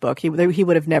Facebook. He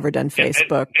would have never done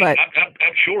Facebook, but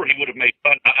I'm sure he would have made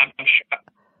fun.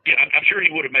 I'm sure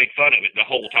he would have made fun of it the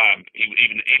whole time,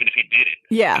 even if he did it.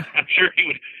 Yeah, I'm sure he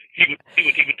would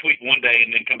tweet one day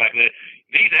and then come back and say,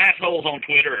 "These assholes on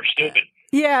Twitter are stupid."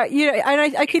 Yeah, and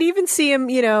I could even see him,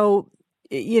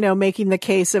 making the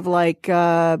case of like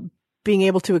being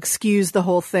able to excuse the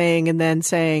whole thing and then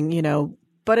saying,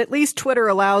 but at least Twitter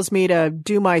allows me to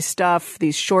do my stuff,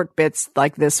 these short bits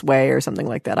like this way or something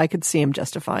like that. I could see him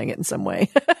justifying it in some way.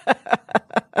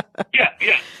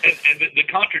 Yeah. And the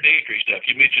contradictory stuff,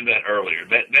 you mentioned that earlier.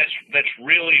 That's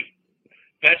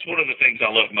one of the things I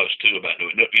love most too about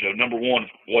doing it. Number one,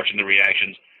 watching the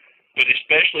reactions, but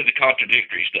especially the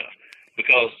contradictory stuff,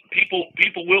 because people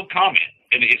will comment,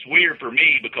 and it's weird for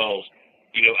me because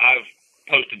I've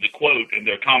posted the quote and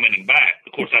they're commenting back.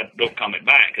 Of course, I don't comment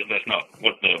back because that's not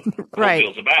what the whole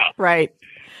deal's about. Right.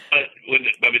 But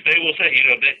if they will say,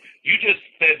 that you just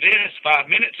said this 5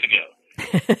 minutes ago,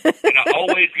 and I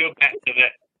always go back to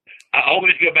that. I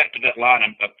always go back to that line.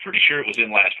 I'm pretty sure it was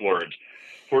in Last Words,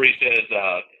 where he says,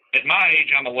 "At my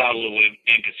age, I'm allowed a little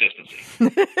inconsistency." So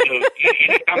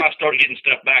anytime I start getting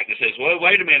stuff back that says, "Well,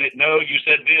 wait a minute, no, you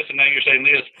said this, and now you're saying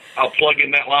this," I'll plug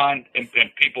in that line, and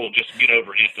people just get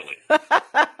over it instantly.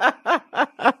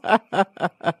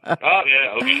 Oh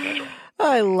yeah, okay, that's right.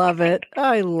 I love it.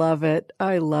 I love it.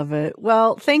 I love it.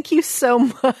 Well, thank you so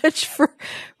much for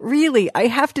really, I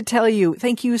have to tell you,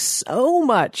 thank you so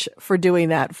much for doing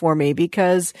that for me,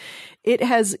 because it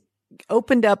has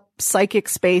opened up psychic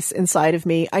space inside of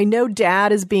me. I know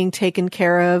Dad is being taken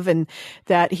care of and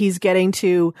that he's getting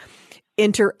to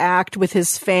interact with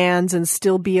his fans and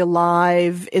still be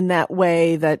alive in that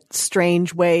way, that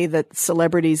strange way that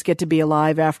celebrities get to be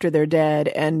alive after they're dead.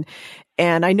 And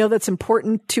I know that's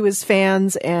important to his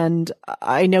fans, and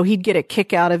I know he'd get a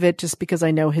kick out of it just because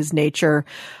I know his nature.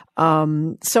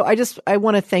 So I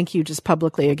want to thank you just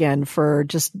publicly again for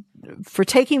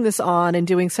taking this on and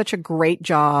doing such a great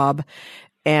job,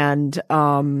 and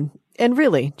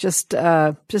really just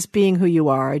being who you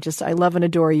are. I love and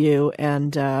adore you.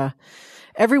 And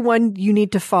Everyone, you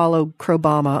need to follow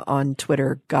Crobama on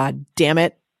Twitter. God damn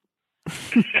it.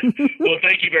 Well,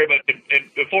 thank you very much. And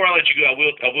before I let you go, I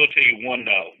will tell you one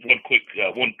quick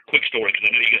story, because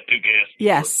I know you got two guests.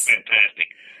 Yes. Fantastic.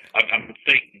 I'm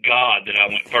thank God that I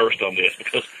went first on this,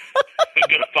 because I'm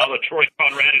going to follow Troy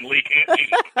Conrad and Lee Camp.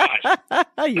 Jesus Christ.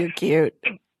 You're cute.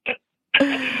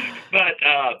 But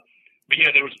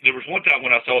yeah, there was one time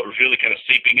when I saw it was really kind of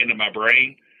seeping into my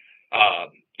brain.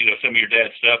 Some of your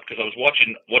dad's stuff, because I was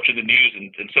watching the news,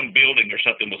 and some building or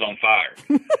something was on fire.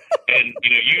 And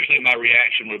usually my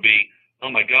reaction would be, "Oh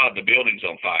my God, the building's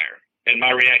on fire." And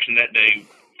my reaction that day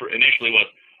initially was,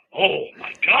 "Oh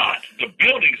my God, the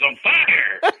building's on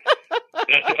fire."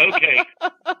 And I said, "Okay,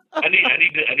 I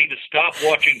need to stop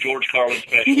watching George Carlin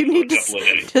specials You need for a couple of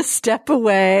days." to step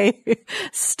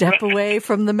away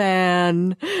from the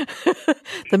man,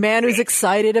 the man who's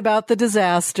excited about the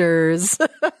disasters.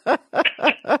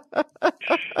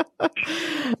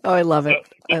 Oh, I love it.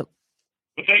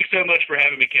 Well, thanks so much for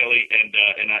having me, Kelly, and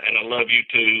I love you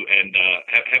too. And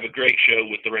have a great show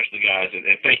with the rest of the guys. And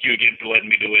thank you again for letting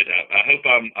me do it. I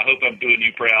hope I'm doing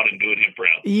you proud and doing him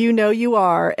proud. You know you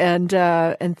are, and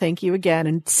thank you again.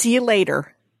 And see you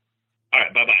later. All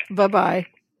right, bye-bye. Bye-bye.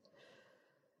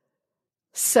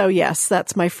 So yes,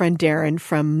 that's my friend Darren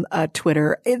from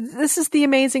Twitter. This is the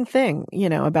amazing thing,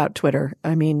 about Twitter.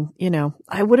 I mean,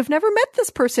 I would have never met this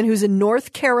person who's in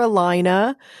North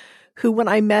Carolina, who, when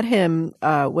I met him,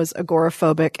 was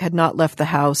agoraphobic, had not left the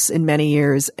house in many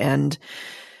years. And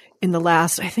in the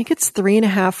last, I think it's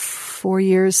 3.5, 4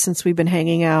 years since we've been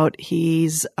hanging out,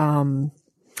 he's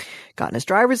gotten his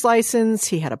driver's license.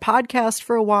 He had a podcast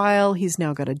for a while. He's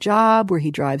now got a job where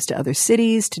he drives to other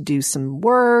cities to do some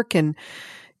work. And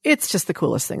it's just the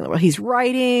coolest thing in the world. He's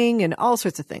writing and all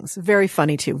sorts of things. Very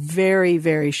funny too. Very,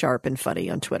 very sharp and funny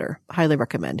on Twitter. Highly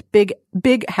recommend. Big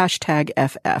hashtag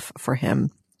FF for him.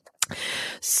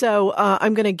 So,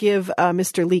 I'm going to give,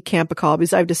 Mr. Lee Camp a call,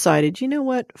 because I've decided, you know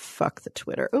what? Fuck the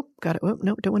Twitter. Oh, got it. Oh,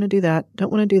 no, don't want to do that. Don't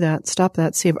want to do that. Stop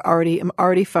that. See, I'm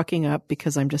already fucking up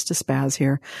because I'm just a spaz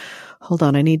here. Hold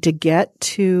on. I need to get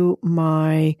to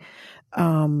my,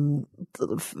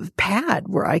 pad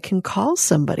where I can call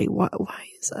somebody. Why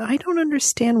I don't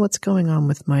understand what's going on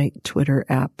with my Twitter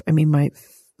app. I mean,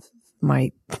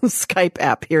 my Skype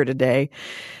app here today.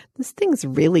 This thing's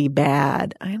really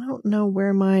bad. I don't know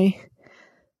where my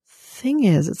thing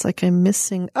is. It's like I'm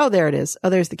missing. Oh, there it is. Oh,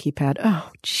 there's the keypad.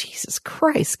 Oh, Jesus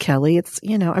Christ, Kelly. It's,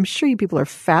 I'm sure you people are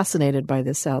fascinated by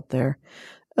this out there.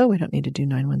 Oh, we don't need to do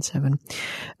 917.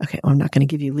 Okay. Well, I'm not going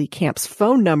to give you Lee Camp's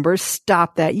phone number.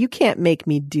 Stop that. You can't make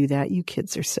me do that. You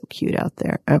kids are so cute out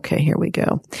there. Okay. Here we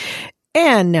go.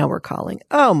 And now we're calling.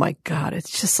 Oh my God.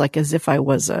 It's just like as if I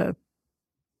was a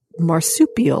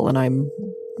marsupial and I'm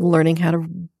learning how to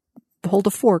hold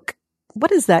a fork. What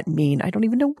does that mean? I don't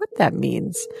even know what that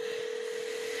means.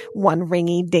 1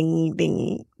 ringy dingy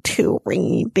dingy, 2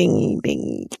 ringy dingy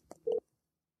dingy.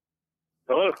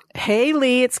 Hello. Hey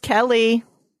Lee, it's Kelly.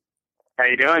 How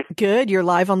you doing? Good. You're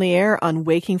live on the air on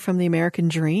Waking from the American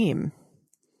Dream.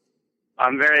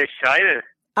 I'm very excited.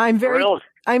 I'm thrilled.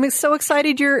 I'm so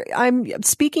excited I'm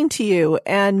speaking to you,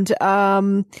 and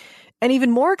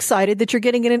even more excited that you're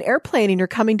getting in an airplane and you're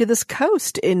coming to this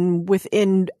coast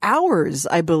within hours,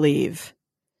 I believe.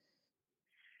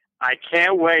 I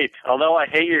can't wait. Although I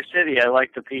hate your city, I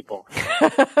like the people.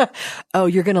 Oh,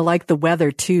 you're going to like the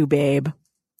weather too, babe.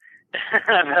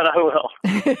 I bet I will.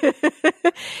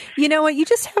 You know what? You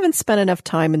just haven't spent enough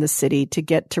time in the city to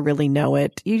get to really know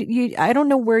it. I don't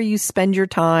know where you spend your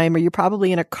time, or you're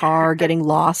probably in a car getting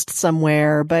lost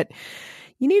somewhere, but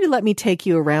you need to let me take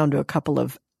you around to a couple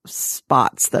of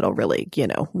spots that'll really,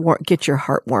 get your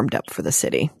heart warmed up for the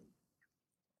city.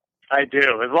 I do.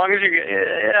 As long as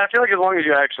I feel like as long as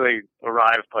you actually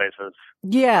arrive places.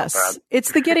 Yes.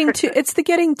 It's the getting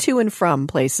to and from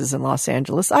places in Los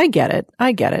Angeles. I get it.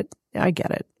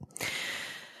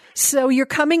 So you're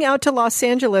coming out to Los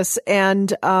Angeles,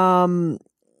 and,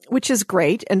 which is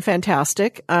great and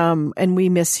fantastic. And we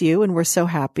miss you and we're so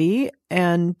happy.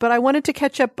 But I wanted to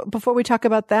catch up before we talk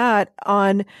about that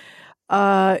on,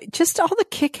 just all the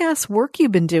kick-ass work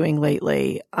you've been doing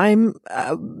lately.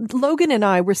 Logan and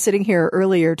I were sitting here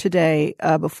earlier today,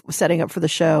 setting up for the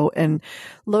show, and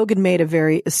Logan made a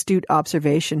very astute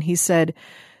observation. He said,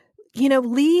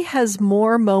 Lee has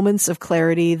more moments of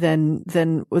clarity than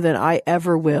I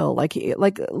ever will. Like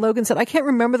Logan said, I can't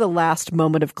remember the last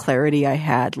moment of clarity I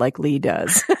had like Lee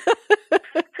does.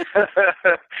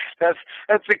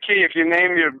 That's the key. If you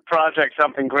name your project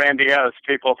something grandiose,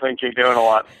 people think you're doing a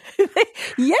lot.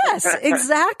 Yes,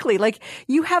 exactly. Like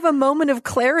you have a moment of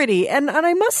clarity. And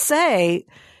I must say,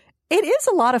 It is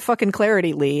a lot of fucking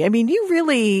clarity, Lee. I mean, you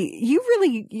I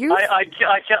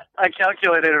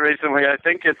calculated it recently. I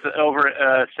think it's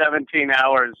over 17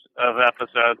 hours of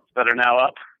episodes that are now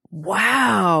up.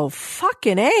 Wow,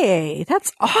 fucking A.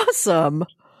 That's awesome.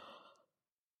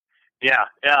 Yeah.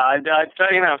 I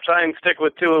try and stick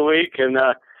with 2 a week, and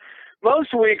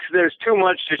most weeks there's too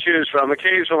much to choose from.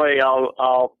 Occasionally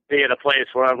I'll be at a place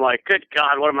where I'm like, good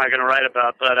God, what am I going to write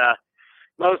about? But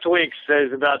most weeks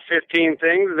there's about 15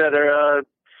 things that are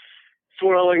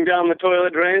swirling down the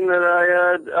toilet drain that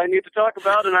I need to talk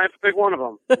about, and I have to pick one of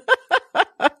them.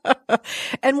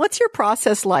 And what's your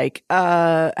process like?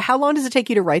 How long does it take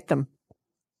you to write them?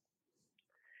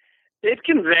 It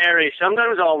can vary.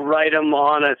 Sometimes I'll write them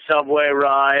on a subway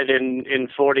ride in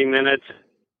 40 minutes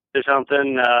or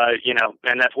something,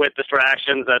 and that's with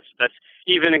distractions. That's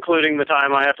even including the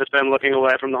time I have to spend looking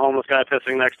away from the homeless guy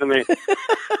pissing next to me.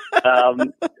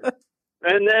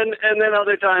 And then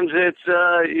other times it's,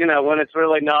 when it's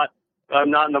really I'm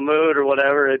not in the mood or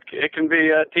whatever, it can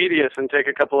be tedious and take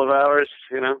a couple of hours,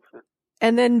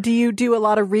 And then do you do a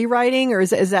lot of rewriting, or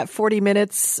is that 40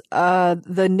 minutes,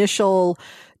 the initial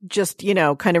just,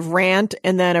 kind of rant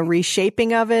and then a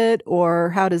reshaping of it, or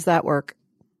how does that work?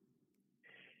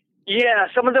 Yeah,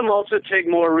 some of them also take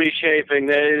more reshaping.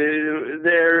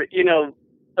 They're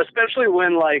especially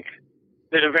when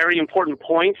there's a very important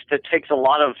point that takes a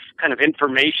lot of kind of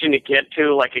information to get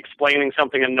to, like explaining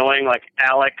something annoying like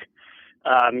ALEC,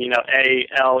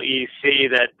 ALEC,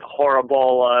 that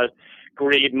horrible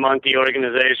greed monkey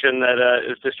organization that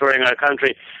is destroying our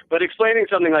country. But explaining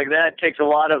something like that takes a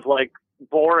lot of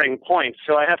boring points.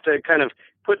 So I have to kind of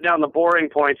put down the boring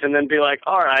points and then be like,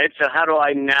 all right, so how do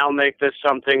I now make this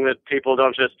something that people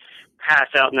don't just pass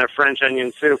out in their French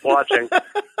onion soup watching?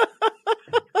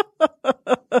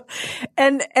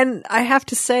 And I have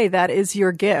to say that is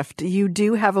your gift. You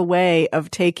do have a way of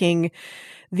taking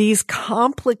these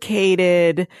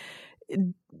complicated,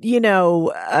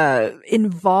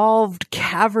 involved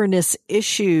cavernous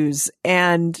issues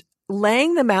and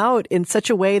laying them out in such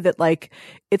a way that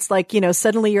it's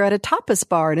suddenly you're at a tapas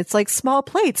bar and it's like small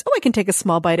plates. Oh, I can take a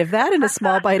small bite of that and a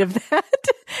small bite of that.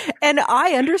 And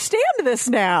I understand this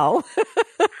now.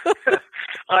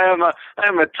 I am a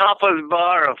tapas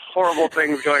bar of horrible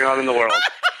things going on in the world.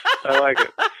 I like it.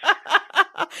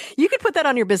 You could put that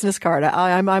on your business card.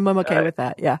 I'm okay with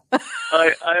that. Yeah.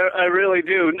 I really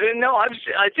do. No, I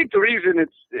think the reason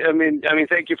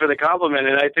thank you for the compliment.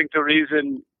 And I think the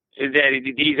reason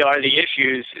that these are the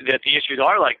issues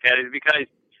are like that is because,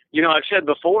 I've said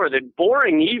before that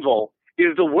boring evil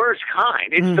is the worst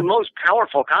kind. It's the most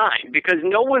powerful kind because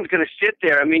no one's going to sit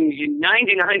there.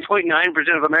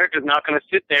 99.9% of America is not going to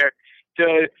sit there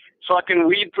to fucking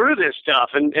weed through this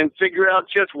stuff and figure out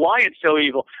just why it's so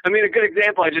evil. A good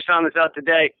example, I just found this out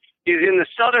today, is in the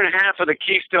southern half of the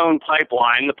Keystone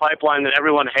Pipeline, the pipeline that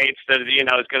everyone hates that,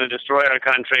 is going to destroy our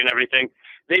country and everything.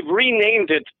 They've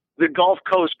renamed it the Gulf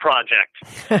Coast Project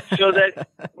so that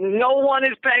no one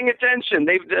is paying attention.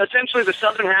 Essentially the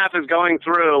southern half is going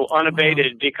through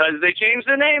unabated because they changed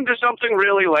the name to something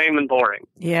really lame and boring.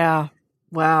 Yeah.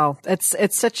 Wow. It's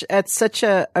such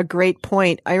a great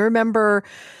point. I remember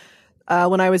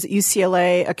when I was at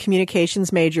UCLA, a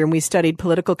communications major, and we studied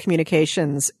political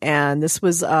communications. And this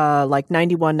was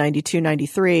 91, 92,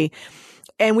 93.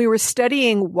 And we were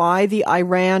studying why the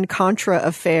Iran-Contra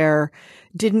affair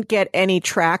didn't get any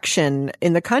traction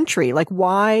in the country. Like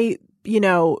why,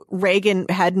 Reagan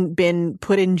hadn't been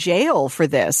put in jail for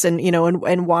this and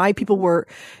why people were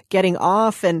getting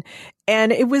off. And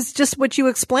it was just what you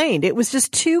explained. It was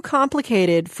just too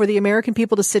complicated for the American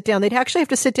people to sit down. They'd actually have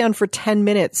to sit down for 10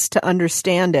 minutes to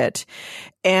understand it.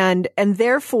 And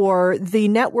therefore the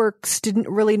networks didn't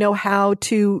really know how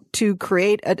to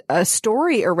create a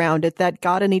story around it that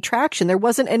got any traction. There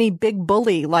wasn't any big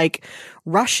bully like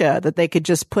Russia that they could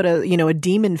just put a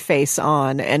demon face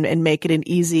on and make it an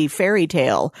easy fairy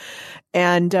tale.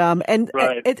 And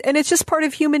right. It's just part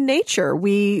of human nature.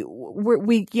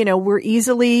 We're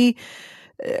easily,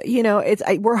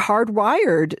 we're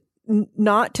hardwired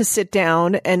not to sit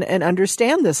down and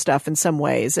understand this stuff in some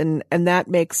ways. And that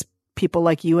makes people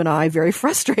like you and I very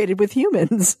frustrated with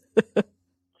humans.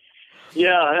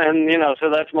 Yeah. And, so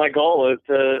that's my goal is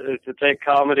to take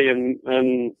comedy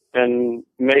and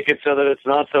make it so that it's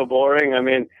not so boring.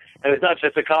 And it's not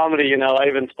just a comedy, I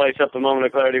even spice up the Moment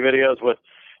of Clarity videos with,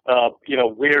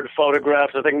 weird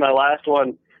photographs. I think my last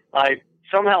one, I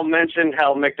somehow mentioned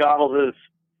how McDonald's is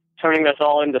turning us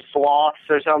all into sloths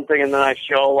or something. And then I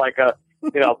show like a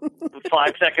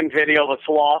 5-second video of a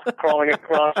sloth crawling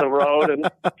across the road, and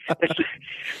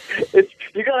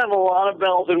you got to have a lot of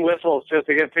bells and whistles just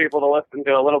to get people to listen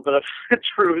to a little bit of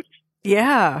truth.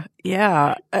 Yeah,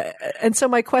 yeah. And so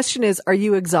my question is, are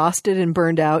you exhausted and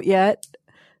burned out yet?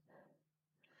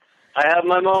 I have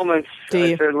my moments.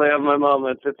 I certainly have my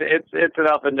moments. It's an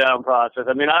up and down process.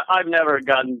 I mean, I've never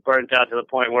gotten burnt out to the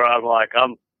point where I'm like,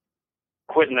 I'm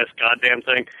quitting this goddamn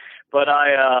thing. But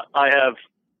I have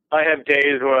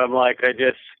days where I'm like, I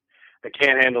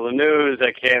can't handle the news.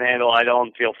 I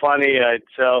don't feel funny.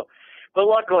 But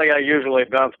luckily I usually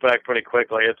bounce back pretty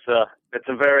quickly. It's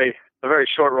a very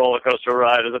short roller coaster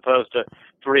ride as opposed to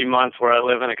 3 months where I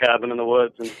live in a cabin in the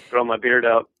woods and grow my beard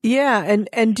out. Yeah.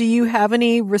 And do you have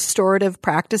any restorative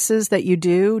practices that you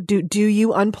do? Do you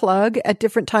unplug at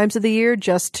different times of the year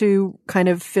just to kind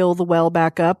of fill the well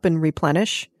back up and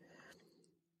replenish?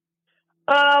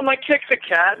 I kick the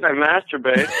cat and I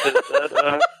masturbate.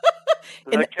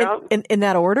 Does that count? In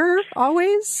that order,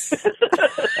 always?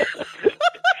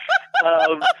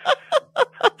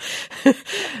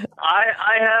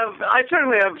 I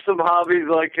certainly have some hobbies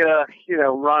like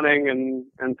running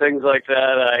and things like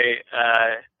that.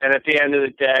 And at the end of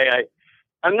the day,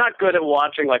 I'm not good at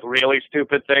watching like really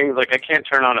stupid things. Like I can't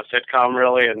turn on a sitcom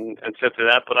really and sit through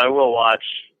that, but I will watch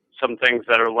some things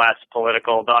that are less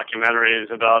political, documentaries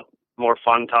about more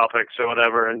fun topics or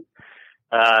whatever, and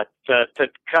to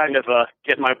kind of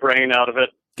get my brain out of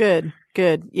it. Good.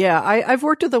 Yeah, I've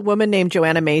worked with a woman named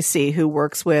Joanna Macy who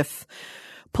works with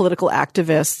political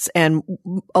activists, and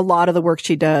a lot of the work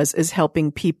she does is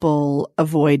helping people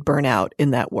avoid burnout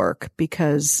in that work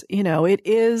because, it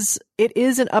is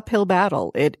an uphill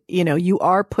battle. You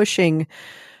are pushing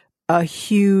a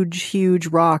huge, huge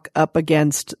rock up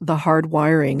against the hard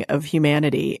wiring of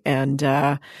humanity.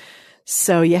 And,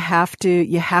 so you have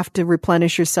to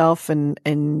replenish yourself and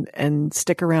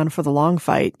stick around for the long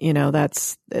fight.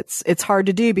 It's hard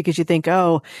to do because you think,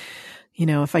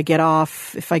 if I get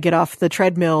off the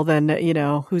treadmill, then,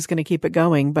 who's going to keep it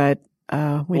going? But,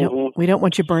 we don't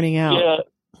want you burning out.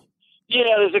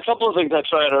 Yeah. There's a couple of things I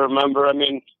try to remember. I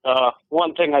mean,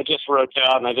 one thing I just wrote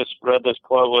down, I just read this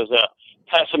quote was,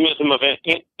 pessimism of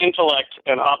intellect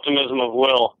and optimism of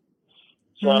will.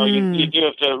 So you do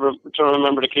have to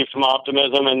remember to keep some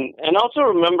optimism and also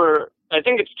remember, I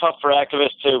think it's tough for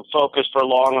activists to focus for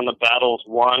long on the battles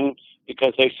won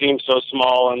because they seem so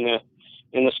small in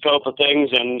the scope of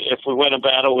things. And if we win a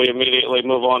battle, we immediately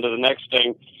move on to the next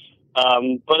thing.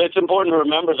 But it's important to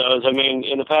remember those. I mean,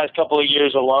 in the past couple of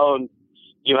years alone,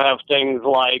 you have things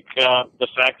like the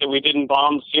fact that we didn't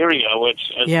bomb Syria,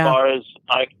 which as far as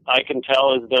I can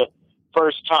tell is the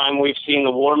first time we've seen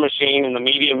the war machine and the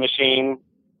media machine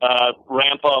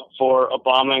ramp up for a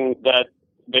bombing that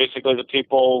basically the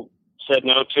people said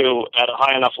no to at a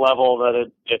high enough level that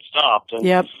it stopped.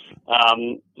 And,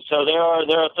 so there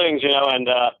are things, and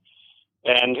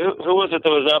who was it that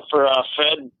was up for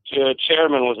Fed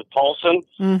chairman? Was it Paulson?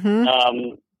 Mm-hmm.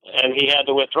 And he had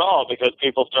to withdraw because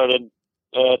people started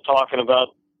talking about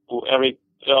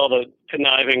all the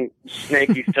conniving,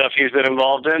 snaky stuff he's been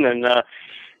involved in, so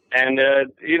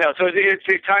it's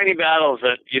these tiny battles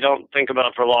that you don't think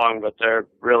about for long, but they're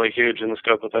really huge in the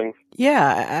scope of things.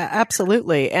 Yeah,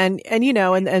 absolutely. And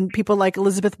people like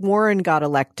Elizabeth Warren got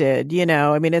elected,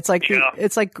 I mean, it's like,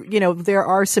 there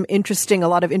are a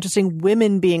lot of interesting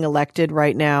women being elected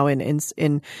right now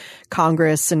in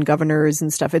Congress and governors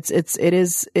and stuff.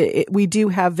 We do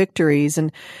have victories,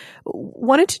 and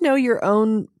wanted to know your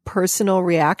own personal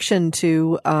reaction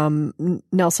to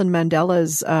Nelson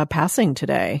Mandela's passing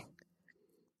today.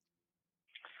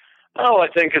 Oh, I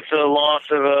think it's a loss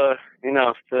of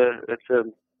it's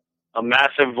a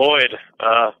massive void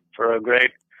for a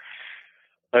great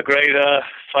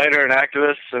fighter and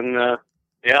activist, and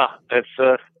it's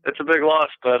a big loss.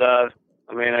 But I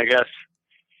mean, I guess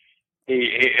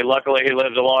he luckily he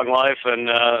lived a long life, and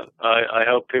I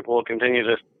hope people will continue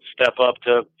to step up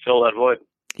to fill that void.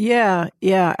 Yeah,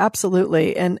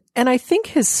 absolutely. And I think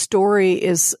his story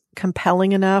is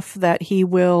compelling enough that he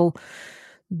will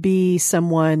be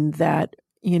someone that,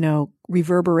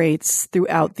 reverberates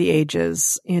throughout the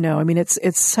ages. I mean,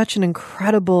 it's such an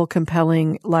incredible,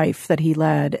 compelling life that he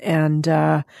led. And,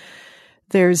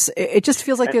 it just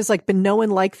feels like there's been no one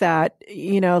like that,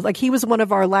 like he was one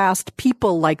of our last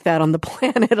people like that on the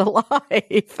planet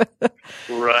alive.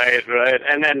 Right.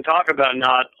 And then talk about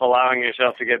not allowing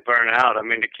yourself to get burned out. I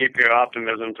mean, to keep your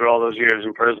optimism through all those years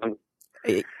in prison.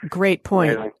 Great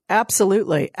point. Amazing.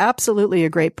 Absolutely a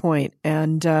great point.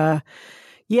 And,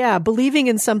 believing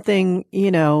in something,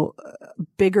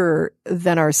 bigger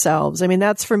than ourselves. I mean,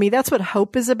 that's what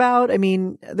hope is about. I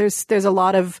mean, there's a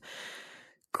lot of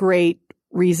great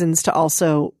reasons to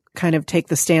also kind of take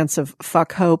the stance of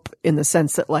fuck hope, in the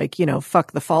sense that, like, you know,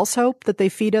 fuck the false hope that they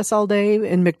feed us all day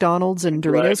in McDonald's and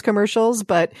Doritos commercials.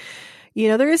 But, you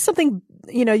know, there is something,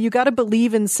 you know, you got to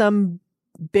believe in some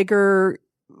bigger,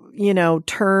 you know,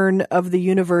 turn of the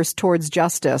universe towards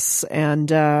justice. And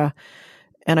I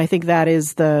think that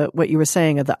is what you were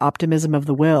saying, of the optimism of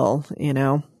the will, you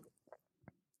know?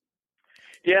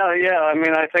 Yeah. I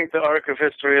mean, I think the arc of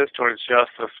history is towards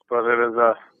justice, but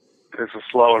it's a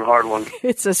slow and hard one.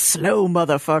 It's a slow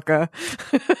motherfucker.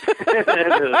 It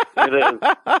is.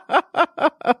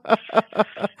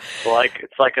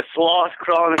 It's like a sloth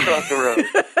crawling across the road.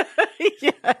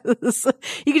 Yes.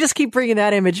 You can just keep bringing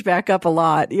that image back up a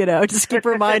lot, you know, just keep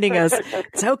reminding us,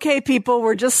 it's okay, people,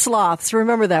 we're just sloths.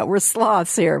 Remember that, we're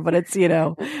sloths here, but it's, you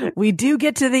know, we do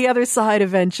get to the other side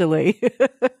eventually.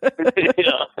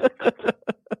 Yeah.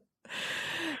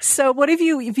 So what have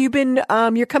you been,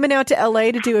 you're coming out to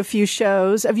LA to do a few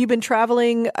shows. Have you been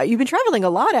traveling? You've been traveling a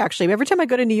lot, actually. Every time I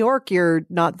go to New York, you're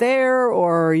not there,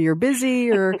 or you're busy,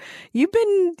 or you're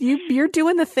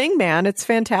doing the thing, man. It's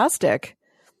fantastic.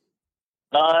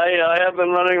 I have been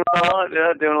running around a lot,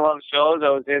 doing a lot of shows. I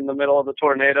was in the middle of the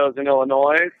tornadoes in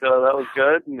Illinois, so that was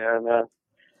good. And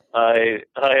I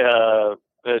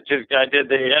did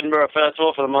the Edinburgh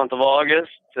Festival for the month of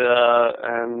August,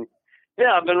 and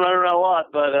yeah, I've been running around a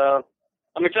lot, but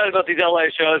I'm excited about these LA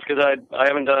shows because I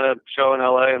haven't done a show in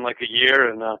LA in like a year,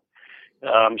 and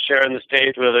I'm sharing the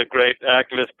stage with a great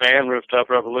activist band, Rooftop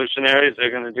Revolutionaries.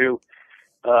 They're going to do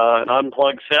an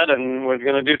unplugged set, and we're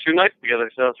going to do 2 nights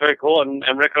together, so it's very cool. And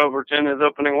Rick Overton is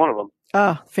opening one of them.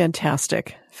 Oh,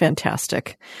 fantastic. I'm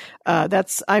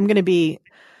going to be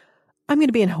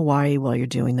in Hawaii while you're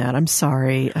doing that. I'm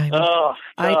sorry.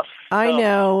 I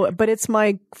know, but it's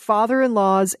my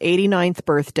father-in-law's 89th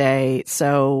birthday,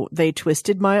 so they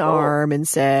twisted my arm and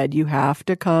said, you have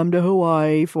to come to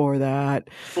Hawaii for that.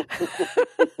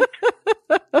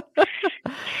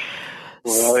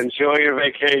 Well, enjoy your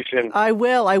vacation. I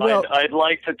will. I'd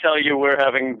like to tell you we're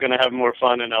going to have more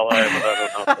fun in LA, but I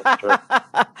don't know if that's true.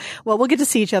 Well, we'll get to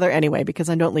see each other anyway, because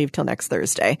I don't leave till next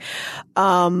Thursday.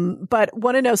 But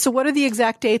want to know, so what are the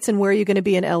exact dates, and where are you going to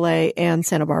be in LA and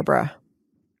Santa Barbara?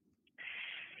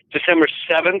 December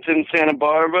 7th in Santa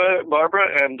Barbara,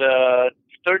 and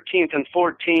 13th and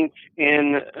 14th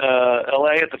in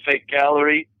LA at the Fake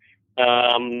Gallery.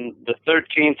 The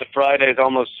 13th, the Friday, is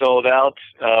almost sold out,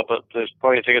 but there's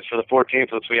plenty of tickets for the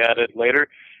 14th, which we added later.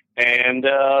 And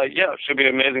it should be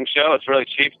an amazing show. It's really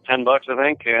cheap, $10, I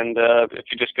think. And if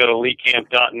you just go to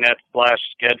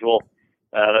leecamp.net/schedule,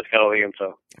 that's got all the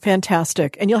info.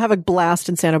 Fantastic. And you'll have a blast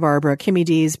in Santa Barbara. Kimmy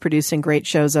D's producing great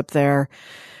shows up there.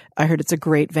 I heard it's a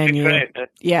great venue. It's great.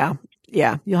 Yeah.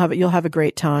 You'll have a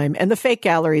great time. And the Fake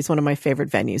Gallery is one of my favorite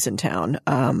venues in town.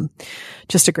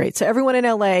 Just a great. So everyone in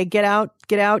LA, get out.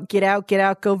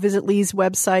 Go visit Lee's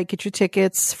website, get your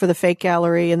tickets for the Fake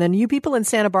Gallery. And then you people in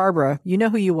Santa Barbara, you know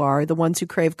who you are, the ones who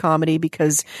crave comedy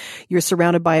because you're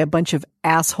surrounded by a bunch of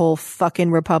asshole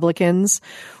fucking Republicans.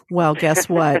 Well, guess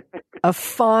what? A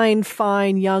fine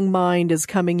young mind is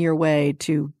coming your way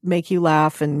to make you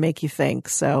laugh and make you think.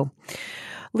 So,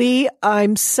 Lee,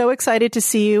 I'm so excited to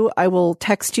see you. I will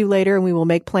text you later, and we will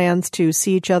make plans to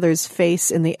see each other's face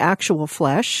in the actual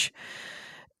flesh.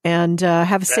 And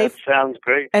sounds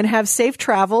great. And have safe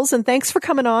travels. And thanks for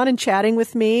coming on and chatting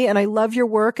with me. And I love your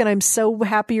work, and I'm so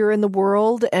happy you're in the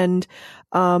world. And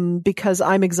because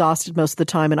I'm exhausted most of the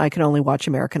time, and I can only watch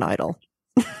American Idol.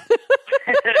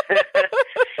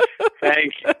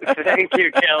 Thank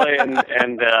you, Kelly,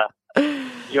 and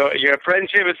your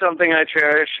friendship is something I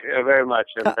cherish very much,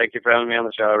 and thank you for having me on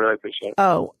the show. I really appreciate it.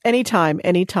 Oh, anytime,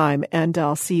 and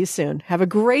I'll see you soon. Have a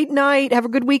great night. Have a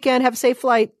good weekend. Have a safe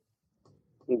flight.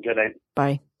 Good night.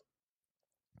 Bye.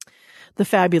 The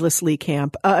fabulous Lee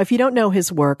Camp. If you don't know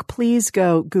his work, please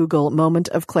go Google Moment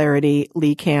of Clarity,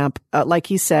 Lee Camp. Like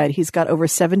he said, he's got over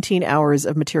 17 hours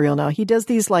of material now. He does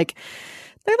these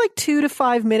they're 2 to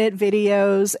 5 minute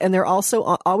videos, and they're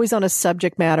also always on a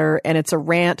subject matter, and it's a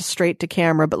rant straight to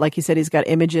camera. But like he said, he's got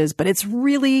images, but it's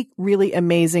really, really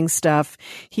amazing stuff.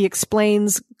 He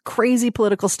explains crazy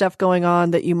political stuff going on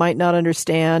that you might not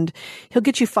understand. He'll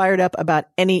get you fired up about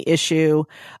any issue.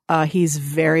 He's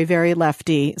very, very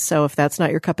lefty. So if that's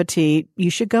not your cup of tea, you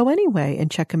should go anyway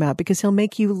and check him out, because he'll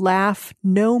make you laugh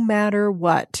no matter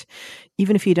what,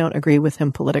 even if you don't agree with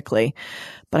him politically.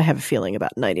 But I have a feeling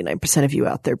about 99% of you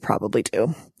out there probably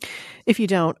do. If you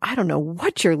don't, I don't know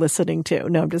what you're listening to.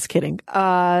 No, I'm just kidding.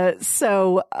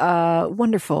 Wonderful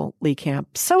Lee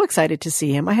Camp. So excited to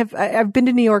see him. I've been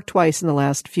to New York twice in the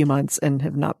last few months and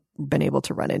have not been able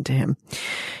to run into him.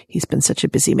 He's been such a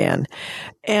busy man.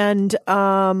 And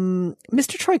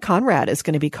Mr. Troy Conrad is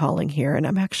going to be calling here, and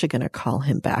I'm actually going to call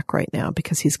him back right now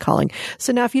because he's calling.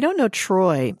 So now if you don't know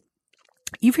Troy,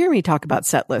 you've heard me talk about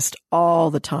Setlist all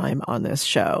the time on this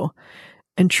show.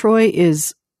 And Troy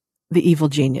is the evil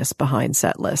genius behind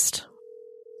Setlist.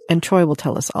 And Troy will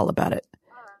tell us all about it.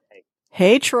 Hi.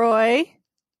 Hey, Troy.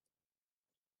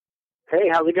 Hey,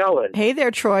 how's it going? Hey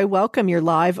there, Troy. Welcome. You're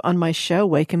live on my show,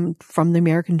 Waking from the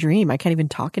American Dream. I can't even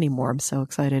talk anymore. I'm so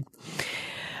excited.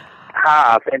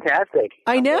 Ah, fantastic.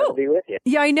 I'm know. Glad to be with you.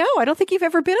 Yeah, I know. I don't think you've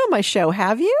ever been on my show,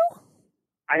 have you?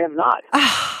 I have not.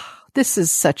 This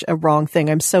is such a wrong thing.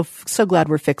 I'm so glad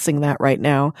we're fixing that right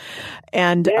now.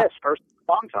 And yes, first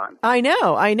long time. I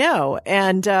know.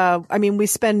 And I mean, we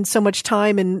spend so much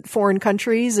time in foreign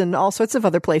countries and all sorts of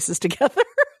other places together.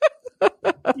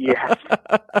 Yes,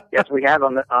 we have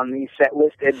on the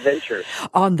Setlist Adventure.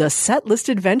 On the Setlist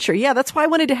Adventure, yeah, that's why I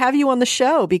wanted to have you on the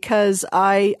show because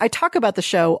I talk about the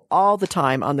show all the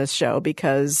time on this show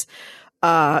because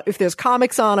if there's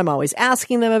comics on, I'm always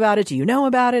asking them about it. Do you know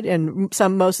about it? And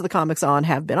most of the comics on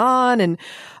have been on, and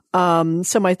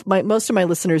so my most of my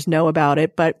listeners know about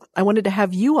it. But I wanted to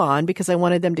have you on because I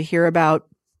wanted them to hear about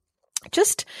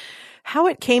just how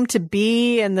it came to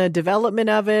be and the development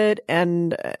of it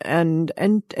and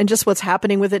just what's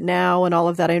happening with it now and all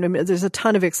of that. I know there's a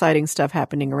ton of exciting stuff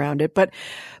happening around it, but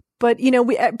you know,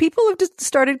 people have just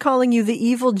started calling you the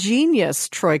evil genius,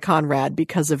 Troy Conrad,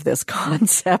 because of this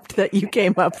concept that you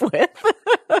came up with.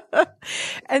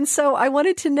 And so I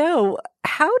wanted to know,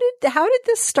 how did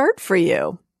this start for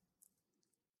you?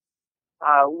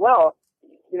 Well,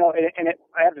 you know,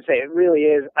 I have to say, it really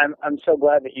is. I'm so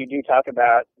glad that you do talk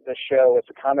about the show with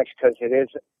the comics because it is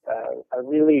a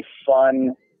really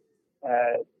fun.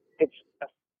 It's a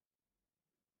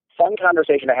fun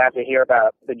conversation to have to hear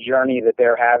about the journey that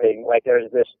they're having. Like,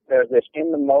 there's this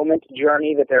in the moment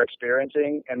journey that they're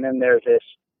experiencing, and then there's this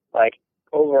like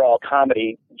overall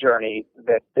comedy journey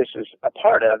that this is a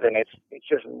part of, and it's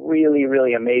just really,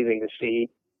 really amazing to see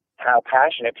how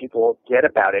passionate people get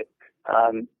about it.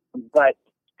 But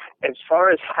as far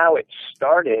as how it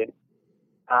started,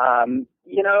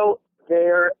 you know,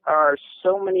 there are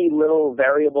so many little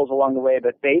variables along the way,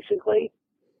 but basically,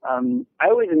 I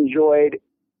always enjoyed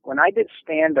when I did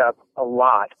stand up a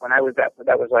lot. When I was that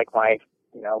was like my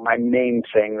main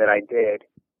thing that I did.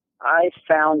 I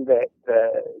found that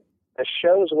the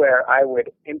shows where I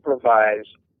would improvise,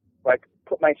 like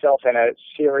put myself in a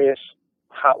serious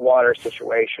hot water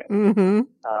situation,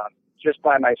 just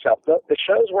by myself. The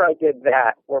shows where I did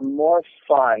that were more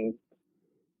fun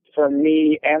for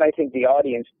me and I think the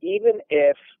audience, even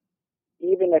if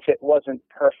it wasn't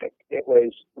perfect, it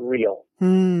was real.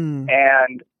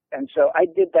 And so I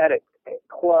did that at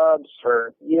clubs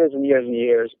for years and years and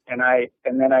years, and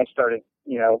then I started,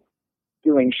 you know,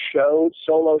 doing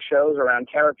solo shows around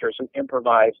characters who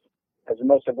improvised as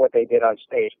most of what they did on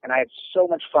stage, and I had so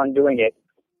much fun doing it.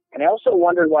 And I also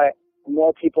wondered why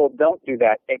more people don't do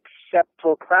that, except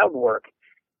for crowd work.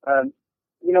 You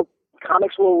know,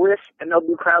 comics will riff and they'll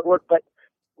do crowd work, but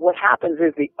what happens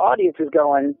is the audience is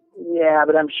going, yeah,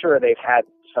 but I'm sure they've had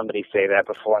somebody say that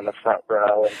before in the front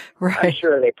row, and right. I'm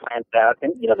sure they planned that out.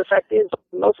 And, you know, the fact is,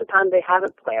 most of the time they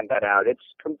haven't planned that out. They're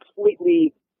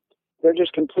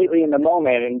just completely in the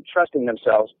moment and trusting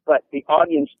themselves, but the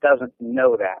audience doesn't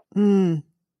know that.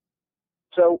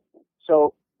 So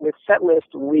with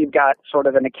Setlist, we've got sort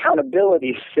of an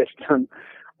accountability system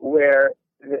where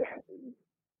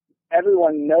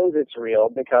everyone knows it's real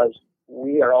because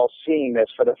we are all seeing this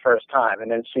for the first time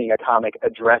and then seeing a comic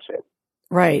address it.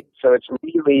 Right. So it's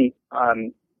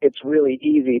really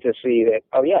easy to see that,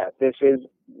 oh yeah, this is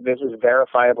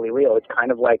verifiably real. It's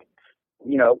kind of like,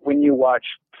 you know, when you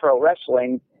watch pro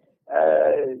wrestling,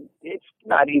 it's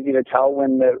not easy to tell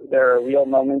when there are real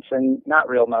moments and not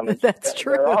real moments. That's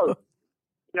true.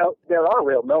 There are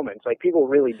real moments. Like, people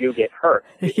really do get hurt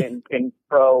in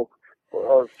pro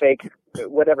or fake,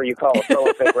 whatever you call it, pro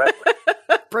or fake wrestling.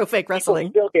 Pro fake wrestling.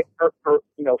 People still get hurt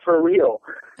for real.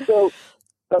 So,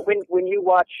 but when you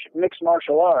watch mixed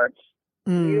martial arts,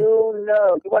 you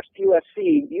watch the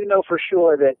UFC, you know for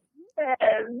sure that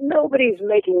nobody's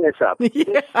making this up.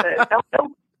 Yeah.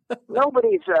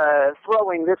 Nobody's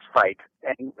throwing this fight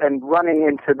and running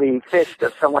into the fist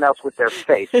of someone else with their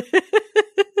face.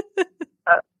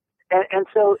 And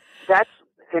so that's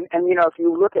and you know, if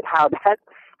you look at how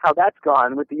that's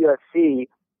gone with the UFC,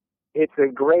 it's a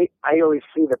great. I always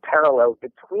see the parallel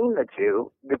between the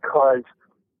two because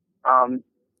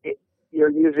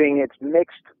it's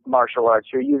mixed martial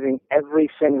arts. You're using every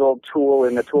single tool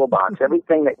in the toolbox,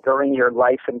 everything that during your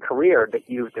life and career that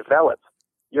you've developed.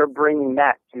 you're bringing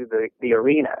that to the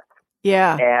arena.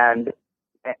 Yeah.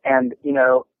 And you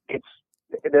know,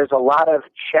 there's a lot of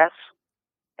chess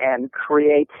and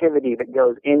creativity that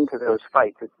goes into those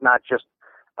fights. It's not just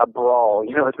a brawl.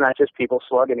 You know, it's not just people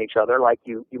slugging each other like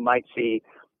you might see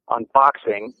on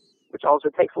boxing, which also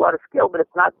takes a lot of skill, but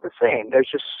it's not the same. There's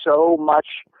just so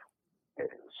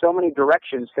many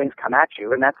directions things come at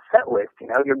you, and that's set list. You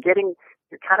know, you're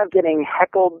kind of getting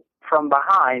heckled from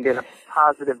behind in a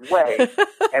positive way,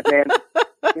 and then,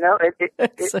 you know,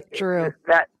 It's so true.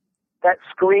 That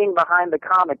screen behind the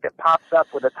comic that pops up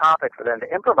with a topic for them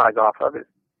to improvise off of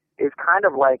is kind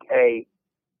of like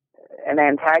an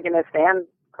antagonist and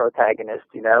protagonist,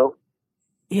 you know.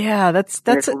 Yeah, that's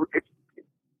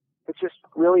it's just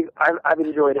really, I've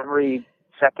enjoyed every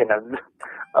second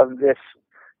of this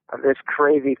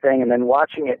crazy thing, and then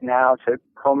watching it now to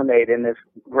culminate in this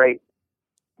great,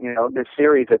 you know, this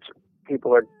series that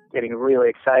people are getting really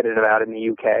excited about in the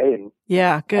UK, and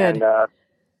yeah, good. And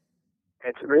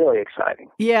it's really exciting.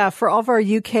 Yeah, for all of our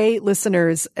UK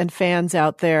listeners and fans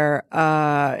out there,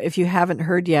 if you haven't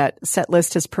heard yet,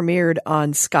 Setlist has premiered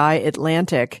on Sky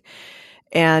Atlantic.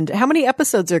 And how many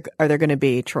episodes are there going to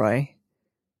be, Troy?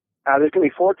 There's going to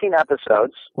be 14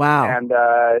 episodes. Wow. And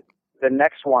the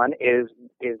next one is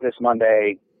this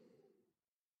Monday.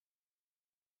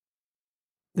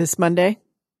 This Monday?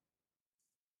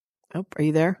 Oh, are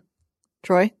you there,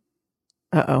 Troy?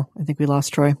 Uh-oh, I think we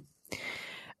lost Troy.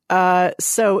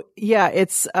 So yeah,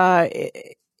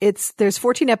 there's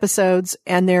 14 episodes,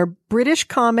 and they're British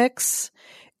comics,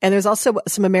 and there's also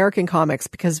some American comics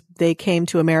because they came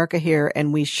to America here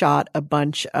and we shot a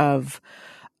bunch of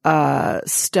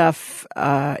stuff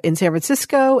in San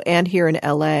Francisco and here in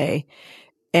LA.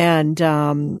 And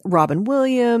Robin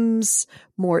Williams,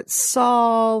 Mort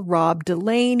Saul, Rob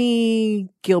Delaney,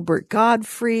 Gilbert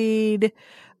Gottfried,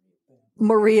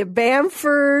 Maria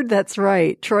Bamford. That's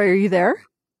right. Troy, are you there?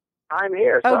 I'm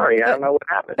here. Sorry, I don't know what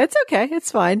happened. It's okay.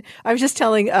 It's fine. I was just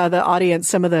telling the audience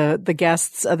some of the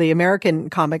guests of the American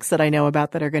comics that I know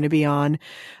about that are going to be on,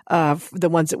 the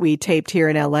ones that we taped here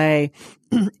in LA.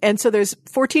 And so there's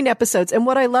 14 episodes. And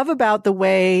what I love about the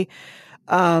way,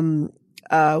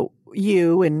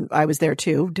 you and I was there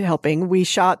too, helping, we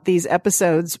shot these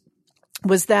episodes,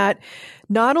 was that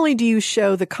not only do you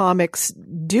show the comics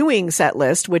doing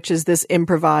Setlist, which is this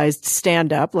improvised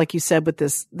stand-up, like you said, with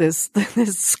this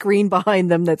screen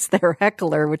behind them that's their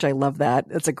heckler, which I love that.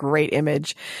 That's a great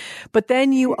image. But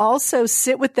then you also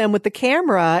sit with them with the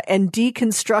camera and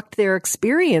deconstruct their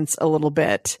experience a little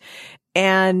bit.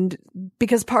 And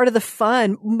because part of the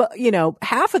fun, you know,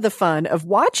 half of the fun of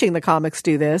watching the comics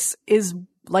do this is,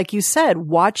 like you said,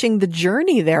 watching the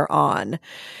journey they're on.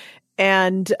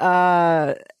 And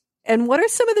what are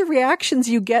some of the reactions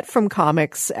you get from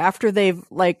comics after they've,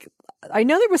 like, I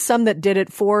know there was some that did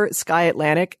it for Sky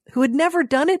Atlantic who had never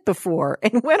done it before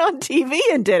and went on TV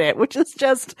and did it, which is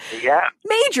just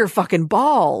major fucking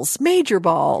balls, major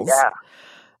balls. Yeah.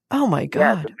 Oh my God.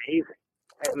 Yeah, it's amazing.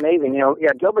 Amazing. You know,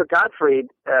 yeah, Gilbert Gottfried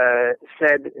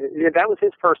said that was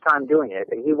his first time doing it.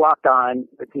 He walked on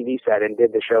the TV set and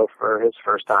did the show for his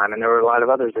first time, and there were a lot of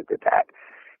others that did that.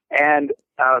 And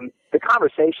the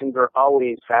conversations are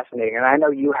always fascinating, and I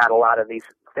know you had a lot of these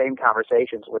same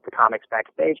conversations with the comics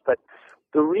backstage, but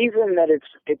the reason that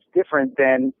it's different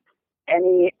than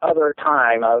any other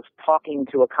time of talking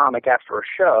to a comic after a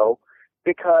show,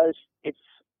 because it's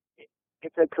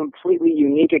a completely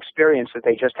unique experience that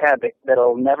they just had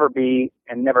that'll never be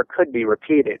and never could be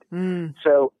repeated. Mm.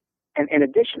 So, and in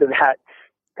addition to that,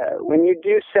 when you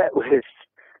do set with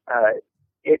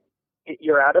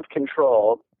you're out of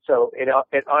control. So it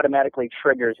automatically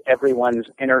triggers everyone's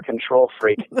inner control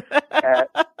freak.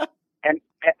 And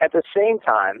at the same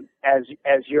time, as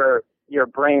your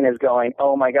brain is going,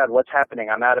 oh my God, what's happening?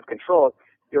 I'm out of control.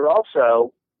 You're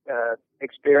also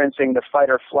experiencing the fight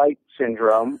or flight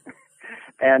syndrome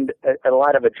and a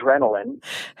lot of adrenaline.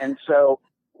 And so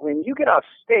when you get off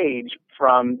stage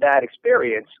from that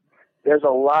experience, there's a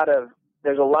lot of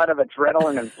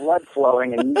adrenaline and blood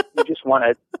flowing, and you just want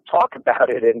to talk about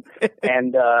it.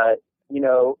 And you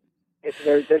know,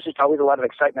 there's just always a lot of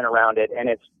excitement around it, and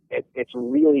it's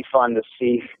really fun to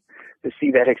see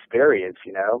that experience.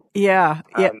 You know? Yeah.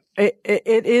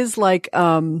 It is like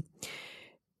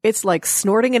it's like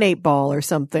snorting an 8-ball or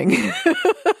something.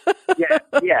 Yeah.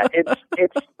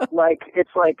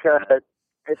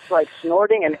 It's like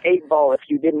snorting an 8-ball if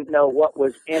you didn't know what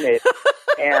was in it,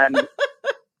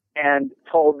 and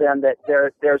told them that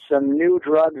there's some new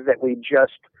drugs that we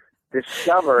just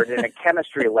discovered in a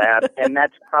chemistry lab, and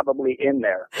that's probably in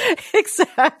there.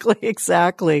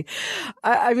 Exactly.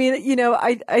 I mean, you know,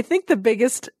 I think the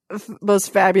biggest,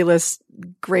 most fabulous,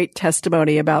 great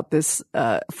testimony about this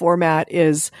format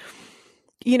is,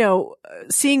 you know,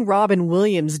 seeing Robin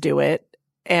Williams do it.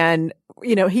 And,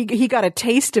 you know, he got a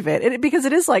taste of it, because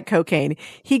it is like cocaine.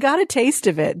 He got a taste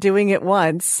of it doing it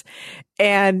once.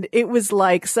 And it was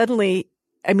like suddenly,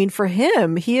 I mean, for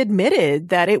him, he admitted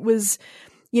that it was,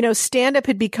 you know, stand-up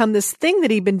had become this thing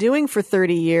that he'd been doing for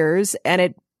 30 years. And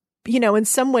it, you know, in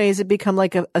some ways it become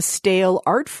like a stale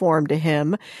art form to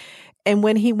him. And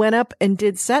when he went up and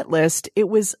did Set List, it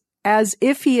was as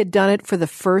if he had done it for the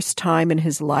first time in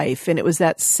his life. And it was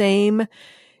that same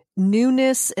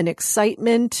newness and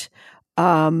excitement.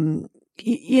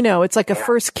 You know, it's like a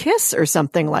first kiss or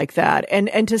something like that.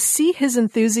 And to see his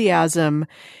enthusiasm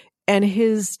and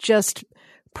his just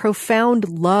profound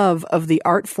love of the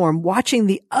art form, watching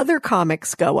the other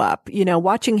comics go up, you know,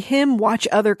 watching him watch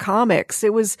other comics.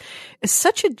 It's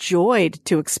such a joy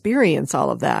to experience all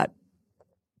of that.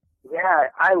 Yeah,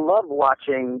 I love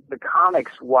watching the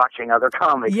comics, watching other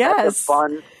comics. Yes. That's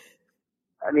fun.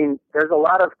 I mean, there's a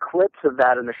lot of clips of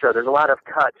that in the show. There's a lot of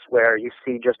cuts where you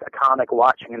see just a comic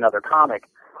watching another comic.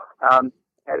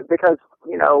 Because,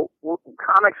 you know,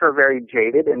 comics are very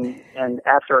jaded, and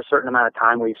after a certain amount of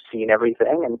time, we've seen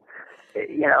everything. And,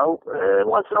 you know,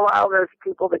 once in a while, there's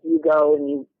people that you go and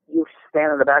you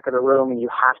stand in the back of the room and you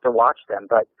have to watch them.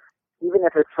 But even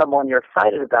if it's someone you're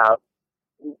excited about,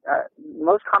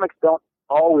 most comics don't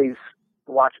always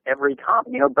watch every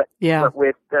comic, you know. But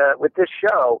with this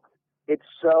show, it's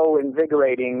so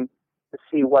invigorating to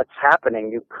see what's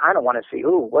happening. You kind of want to see,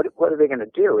 what are they going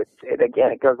to do?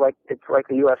 It goes like, it's like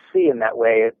the UFC in that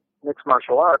way, mixed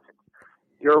martial arts.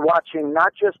 You're watching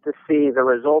not just to see the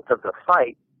result of the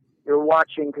fight, you're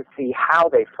watching to see how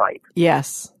they fight.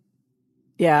 Yes.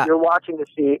 Yeah. You're watching to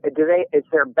see, is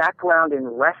their background in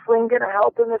wrestling going to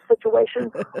help in this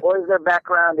situation? Or is their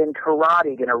background in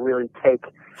karate going to really take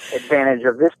advantage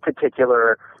of this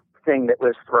particular thing that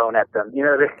was thrown at them? You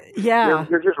know,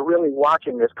 you're just really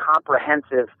watching this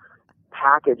comprehensive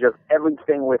package of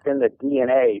everything within the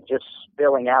DNA just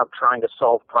spilling out, trying to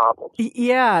solve problems.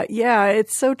 Yeah,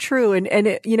 it's so true. And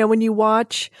it, you know, when you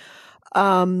watch, you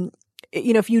know,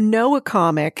 if you know a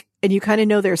comic and you kind of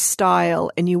know their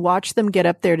style and you watch them get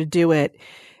up there to do it,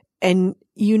 and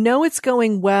you know it's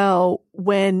going well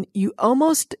when you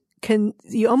almost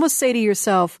say to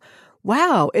yourself,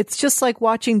 wow, it's just like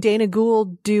watching Dana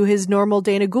Gould do his normal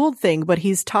Dana Gould thing, but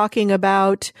he's talking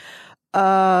about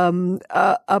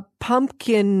a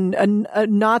pumpkin, a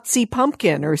Nazi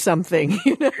pumpkin or something,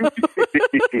 you know?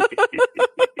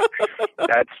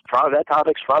 That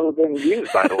topic's probably been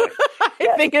used, by the way.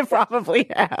 I think it probably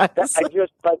has.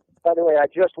 By the way, I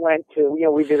just went to, you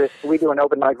know, we do an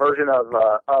open mic version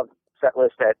of Set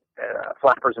List at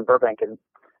Flappers in Burbank, and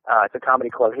it's a comedy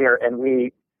club here,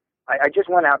 and I just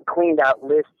went out and cleaned out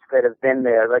lists that have been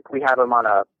there. Like, we have them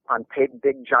on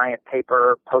big giant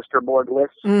paper poster board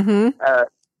lists. Mm-hmm.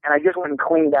 And I just went and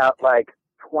cleaned out like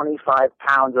 25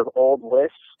 pounds of old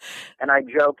lists. And I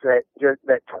joked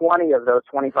that 20 of those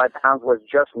 25 pounds was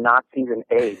just Nazis and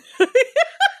AIDS.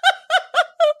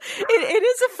 It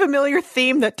is a familiar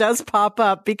theme that does pop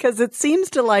up, because it seems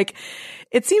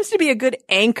to be a good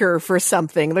anchor for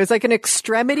something. There's like an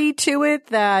extremity to it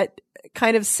that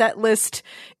kind of Set List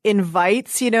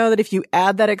invites, you know, that if you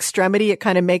add that extremity, it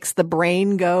kind of makes the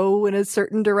brain go in a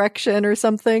certain direction or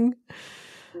something.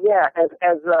 Yeah,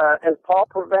 as Paul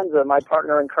Provenza, my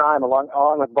partner in crime, along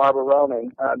with Barbara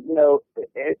Roman, you know,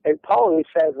 Paul always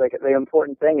says, like, the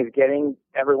important thing is getting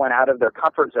everyone out of their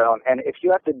comfort zone. And if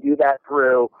you have to do that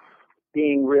through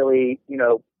being really, you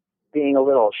know, being a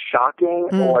little shocking,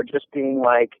 or just being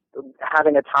like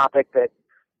having a topic that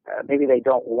maybe they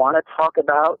don't want to talk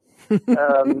about,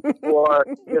 or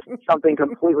just something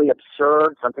completely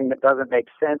absurd, something that doesn't make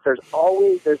sense. There's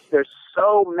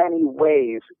so many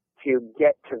ways to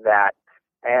get to that,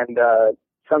 and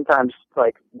sometimes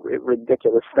like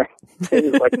ridiculous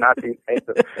things like Nazi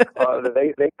faces.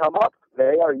 They come up,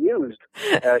 they are used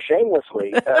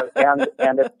shamelessly, and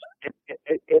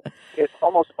it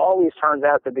almost always turns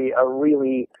out to be a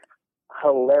really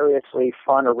hilariously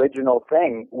fun, original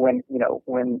thing when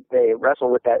they wrestle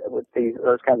with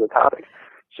those kinds of topics.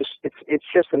 It's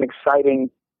just an exciting,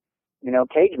 you know,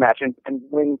 cage match. And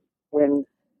when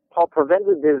Paul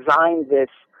Provenza designed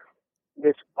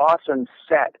this awesome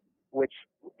set, which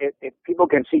if people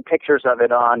can see pictures of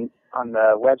it on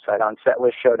the website on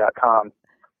setlistshow.com,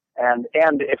 and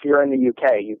if you're in the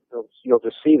UK, you'll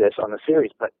just see this on the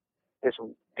series. But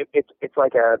it's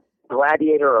like a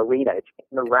gladiator arena. It's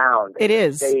in the round. It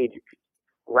is. Stage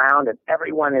round, and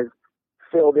everyone is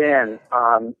filled in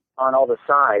on all the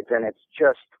sides, and it's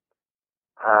just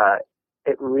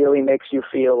it really makes you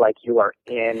feel like you are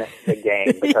in the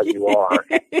game because you are.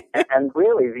 And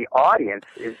really, the audience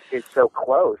is so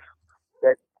close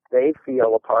that they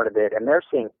feel a part of it, and they're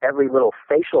seeing every little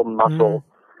facial muscle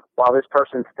while this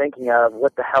person's thinking of,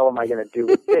 what the hell am I going to do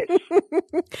with this?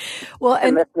 Well,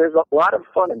 and there's a lot of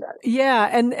fun in that. Yeah,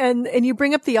 and you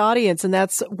bring up the audience, and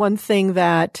that's one thing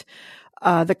that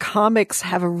the comics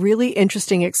have a really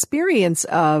interesting experience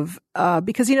of,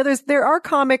 because, there are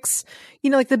comics,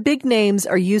 like the big names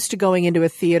are used to going into a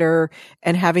theater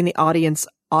and having the audience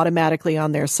automatically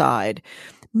on their side.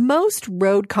 Most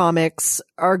road comics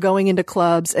are going into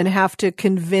clubs and have to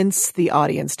convince the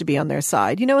audience to be on their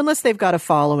side, unless they've got a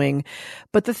following.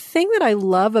 But the thing that I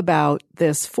love about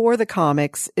this for the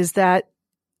comics is that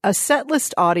a set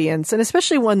list audience, and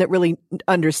especially one that really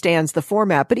understands the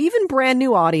format, but even brand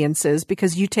new audiences,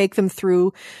 because you take them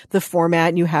through the format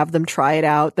and you have them try it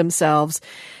out themselves,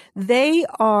 they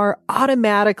are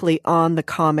automatically on the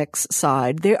comics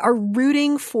side. They are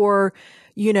rooting for,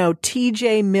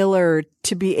 TJ Miller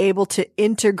to be able to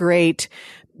integrate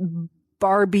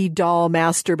Barbie doll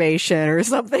masturbation or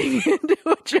something into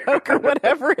a joke or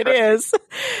whatever it is.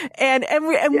 And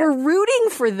we're rooting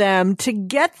for them to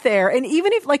get there. And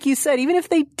even if, like you said, even if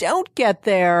they don't get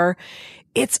there,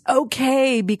 it's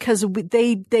okay because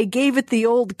they gave it the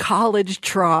old college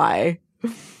try.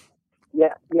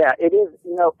 Yeah, it is.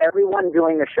 Everyone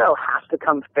doing the show has to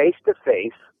come face to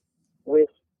face with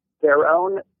their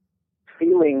own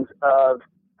feelings of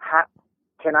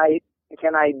can I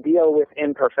deal with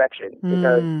imperfection?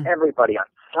 Because everybody on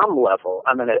some level,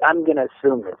 I'm gonna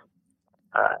assume this.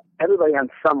 Everybody on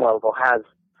some level has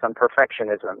some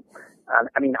perfectionism.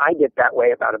 I get that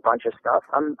way about a bunch of stuff.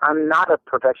 I'm not a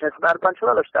perfectionist about a bunch of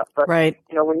other stuff. But right.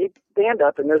 When you stand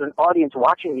up and there's an audience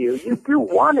watching you, you do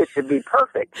want it to be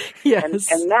perfect.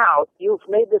 Yes. And now you've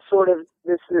made this sort of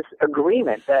this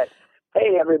agreement that,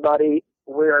 hey, everybody,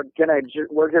 we're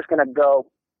just gonna go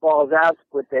balls out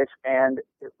with this, and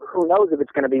who knows if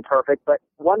it's going to be perfect, but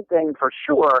one thing for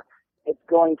sure, it's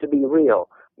going to be real.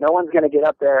 No one's going to get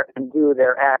up there and do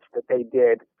their act that they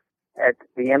did at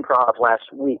the Improv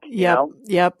last week.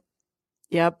 Yep.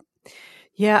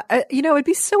 Yeah. It'd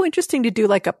be so interesting to do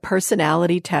like a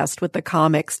personality test with the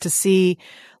comics to see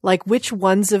like which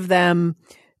ones of them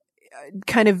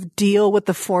kind of deal with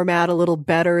the format a little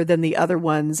better than the other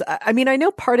ones. I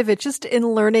know part of it just in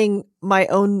learning my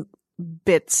own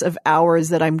bits of hours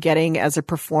that I'm getting as a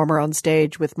performer on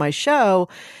stage with my show.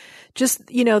 Just,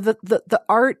 the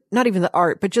art, not even the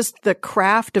art, but just the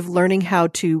craft of learning how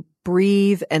to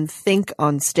breathe and think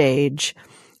on stage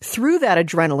through that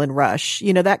adrenaline rush.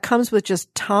 That comes with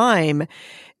just time.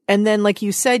 And then, like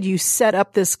you said, you set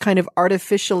up this kind of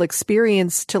artificial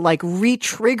experience to like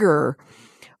re-trigger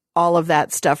all of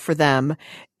that stuff for them.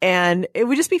 And it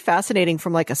would just be fascinating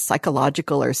from like a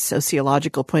psychological or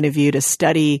sociological point of view to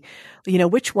study,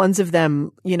 which ones of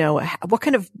them, what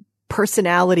kind of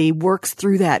personality works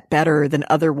through that better than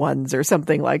other ones or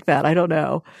something like that. I don't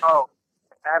know. Oh,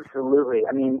 absolutely.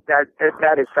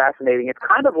 That is fascinating. It's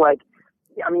kind of like,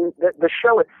 the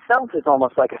show itself is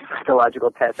almost like a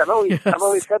psychological test. I've always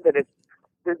said that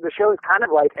the show is kind of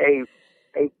like a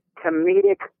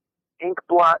comedic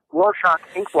Rorschach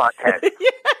inkblot test.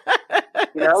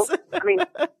 Yes.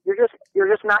 You're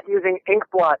just not using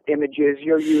inkblot images.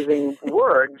 You're using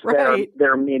words right. that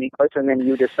are meaningless, and then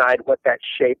you decide what that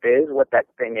shape is, what that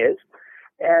thing is.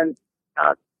 And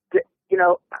I've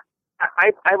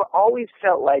always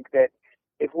felt like that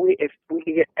if we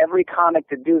could get every comic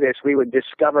to do this, we would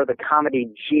discover the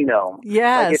comedy genome.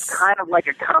 Yes. Like, it's kind of like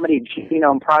a comedy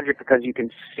genome project because you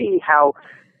can see how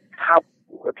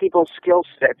people's skill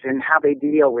sets and how they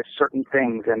deal with certain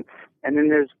things, and then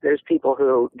there's people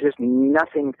who just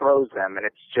nothing throws them, and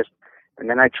it's just, and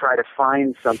then I try to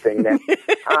find something that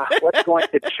what's going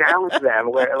to challenge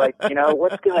them, where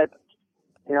what's gonna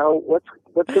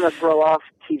throw off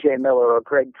TJ Miller or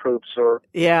Greg Proops or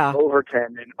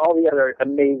Overton and all the other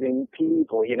amazing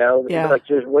people, like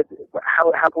just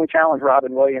how can we challenge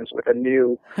Robin Williams with a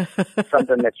new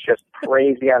something that's just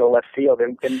crazy out of left field,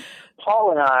 and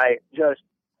Paul and I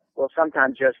will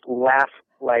sometimes just laugh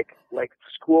like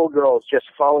schoolgirls just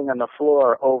falling on the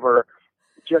floor over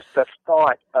just the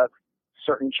thought of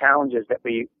certain challenges that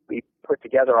we put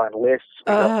together on lists.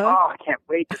 We go, I can't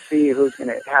wait to see who's going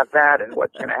to have that and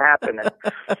what's going to happen. And,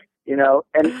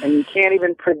 and you can't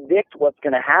even predict what's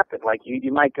going to happen. Like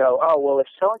you might go, oh, well, if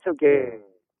so-and-so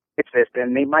gets this,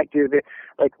 then they might do this.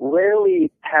 Like,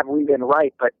 rarely have we been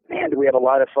right, but man, do we have a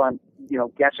lot of fun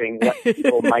guessing what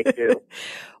people might do.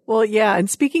 Well, yeah. And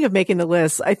speaking of making the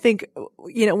list, I think,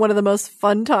 one of the most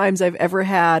fun times I've ever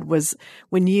had was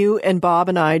when you and Bob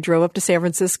and I drove up to San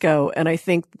Francisco. And I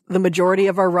think the majority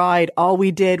of our ride, all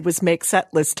we did was make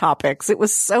set list topics. It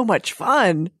was so much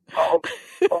fun. Oh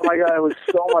my God, it was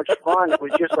so much fun. It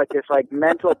was just like this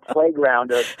mental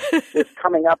playground of just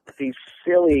coming up with these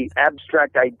silly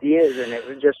abstract ideas, and it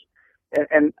was just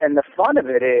and the fun of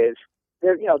it is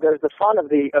there's the fun of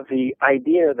the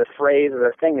idea, the phrase, or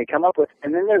the thing they come up with,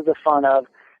 and then there's the fun of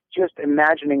just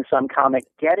imagining some comic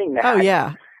getting that. Oh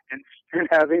yeah. And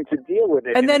having to deal with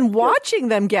it. And then watching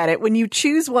them get it when you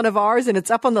choose one of ours and it's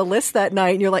up on the list that night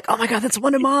and you're like, oh my God, that's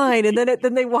one of mine. And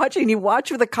then they watch it and you watch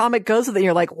where the comic goes with it and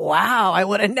you're like, wow, I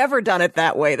would have never done it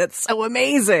that way. That's so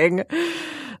amazing.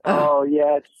 Oh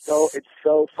yeah. It's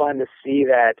so fun to see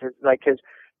that. Cause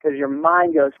your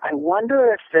mind goes, I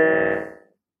wonder if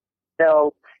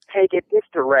they'll take it this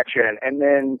direction. And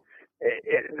then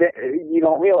you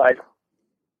don't realize,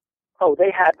 oh,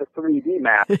 they had the 3D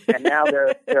map, and now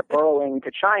they're burrowing to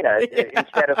China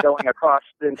instead of going across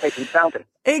and taking Fountain.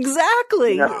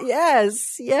 Exactly.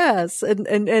 Yes. And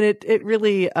it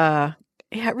really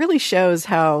shows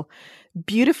how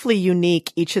beautifully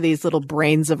unique each of these little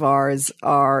brains of ours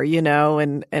are,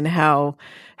 and how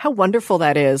wonderful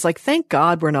that is. Like, thank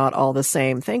God we're not all the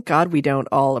same. Thank God we don't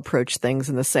all approach things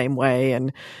in the same way.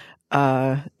 And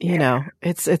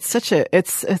it's such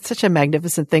a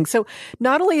magnificent thing. So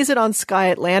not only is it on Sky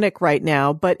Atlantic right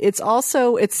now, but it's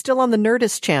still on the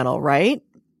Nerdist channel, right?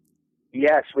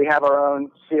 Yes, we have our own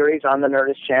series on the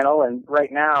Nerdist channel, and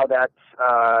right now that's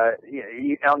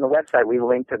on the website. We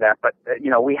link to that, but I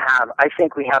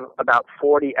think we have about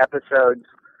 40 episodes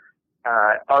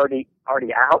already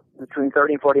out, between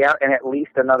 30 and 40 out, and at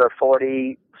least another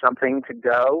 40 something to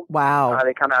go. Wow!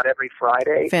 They come out every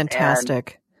Friday.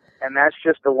 Fantastic. And that's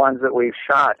just the ones that we've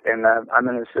shot, and I'm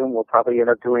going to assume we'll probably end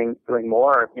up doing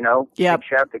more. Yep. Big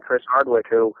shout out to Chris Hardwick,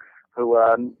 who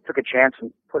took a chance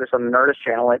and put us on the Nerdist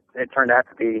channel. It turned out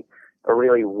to be a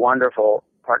really wonderful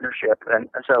partnership, and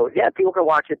so yeah, people can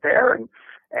watch it there,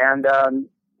 and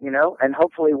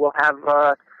hopefully we'll have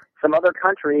some other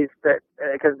countries that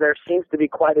because there seems to be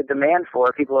quite a demand for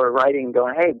it. People are writing,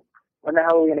 going, hey, when the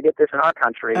hell are we going to get this in our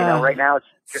country? Right now it's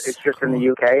just cool. In the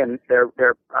UK, and they're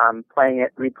playing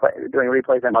it, doing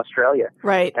replays in Australia.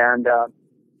 Right. And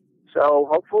so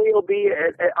hopefully it'll be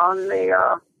on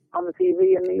the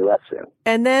TV in the US soon.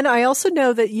 And then I also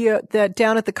know that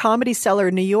down at the Comedy Cellar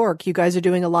in New York, you guys are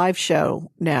doing a live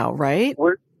show now, right?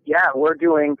 We're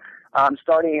doing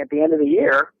starting at the end of the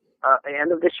year, the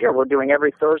end of this year. We're doing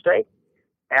every Thursday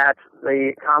at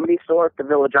the Comedy Store at the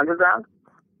Village Underground.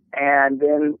 And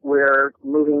then we're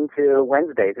moving to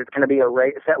Wednesdays. It's going to be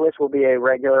set list will be a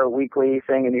regular weekly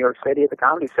thing in New York City at the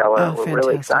Comedy Cellar. Oh, we're fantastic.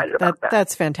 Really excited about that.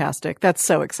 That's fantastic. That's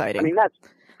so exciting. I mean,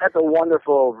 that's a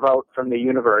wonderful vote from the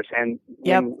universe. And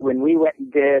when we went and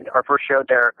did our first show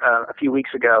there a few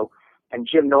weeks ago, and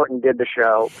Jim Norton did the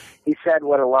show, he said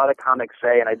what a lot of comics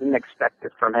say, and I didn't expect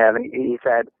this from him. And he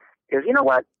said, you know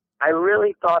what? I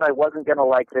really thought I wasn't going to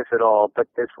like this at all, but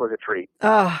this was a treat.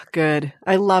 Oh, good.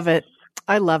 I love it.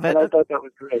 And I thought that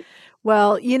was great.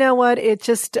 Well, you know what? It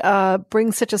just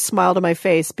brings such a smile to my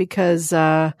face because,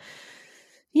 I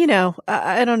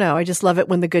don't know. I just love it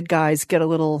when the good guys get a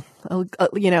little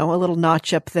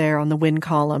notch up there on the win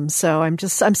column. So I'm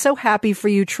so happy for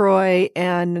you, Troy,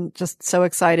 and just so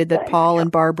excited that Paul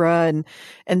and Barbara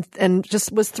and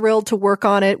just was thrilled to work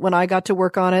on it when I got to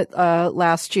work on it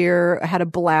last year. I had a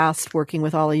blast working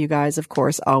with all of you guys, of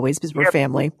course, always, because we're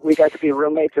family. We got to be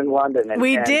roommates in London. And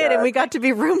we got to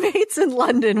be roommates in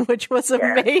London, which was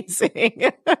amazing.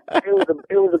 It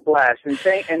was a blast. And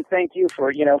thank you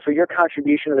for your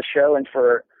contribution to the show and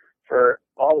for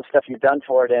all the stuff you've done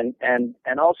for it, and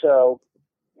also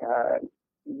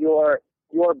your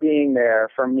being there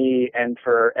for me and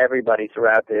for everybody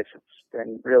throughout this. It's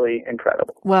been really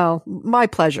incredible. Well, my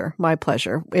pleasure.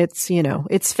 It's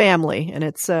it's family, and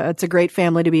it's a great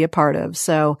family to be a part of.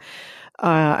 So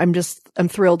I'm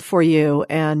thrilled for you,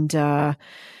 and so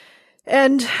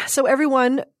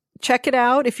everyone, check it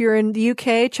out. If you're in the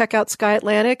UK, check out Sky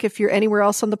Atlantic. If you're anywhere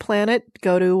else on the planet,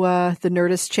 go to the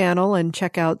Nerdist channel and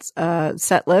check out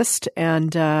Setlist,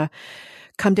 and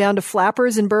come down to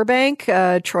Flappers in Burbank.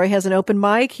 Troy has an open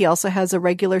mic. He also has a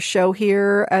regular show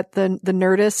here at the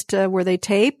Nerdist where they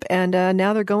tape, and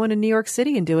now they're going to New York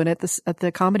City and doing it at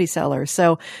the Comedy Cellar.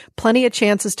 So plenty of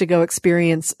chances to go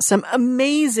experience some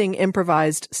amazing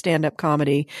improvised stand-up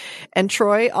comedy. And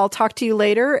Troy, I'll talk to you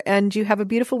later, and you have a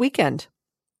beautiful weekend.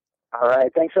 All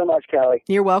right. Thanks so much, Kelly.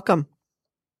 You're welcome.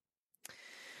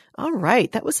 All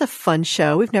right. That was a fun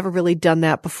show. We've never really done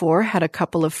that before. Had a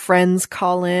couple of friends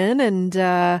call in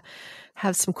and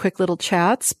have some quick little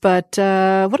chats. But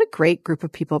what a great group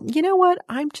of people. You know what?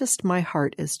 My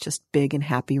heart is just big and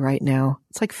happy right now.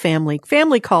 It's like family.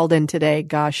 Family called in today.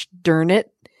 Gosh darn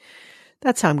it.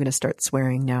 That's how I'm going to start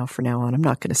swearing now from now on. I'm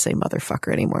not going to say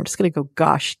motherfucker anymore. I'm just going to go,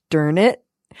 gosh darn it.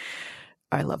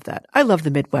 I love that. I love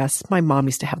the Midwest. My mom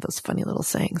used to have those funny little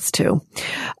sayings too.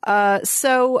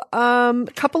 So a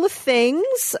couple of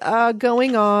things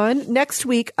going on. Next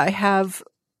week, I have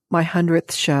my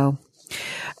 100th show.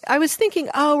 I was thinking,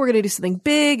 we're going to do something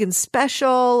big and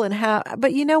special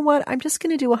but you know what? I'm just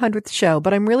going to do a 100th show,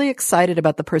 but I'm really excited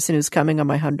about the person who's coming on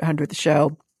my 100th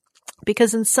show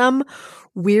because in some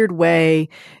weird way,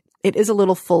 it is a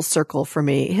little full circle for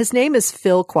me. His name is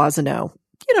Phil Quasino.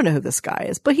 You don't know who this guy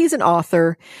is, but he's an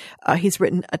author. He's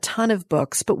written a ton of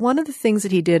books, but one of the things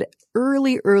that he did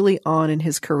early on in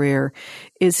his career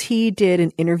is he did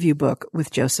an interview book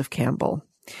with Joseph Campbell,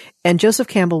 and Joseph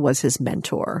Campbell was his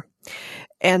mentor.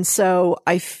 And so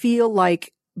I feel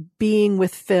like being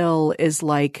with Phil is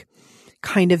like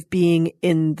kind of being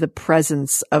in the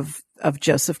presence of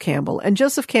Joseph Campbell. And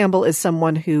Joseph Campbell is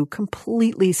someone who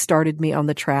completely started me on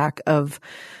the track of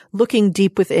looking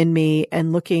deep within me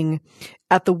and looking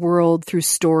at the world through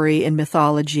story and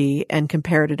mythology and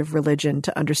comparative religion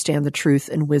to understand the truth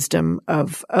and wisdom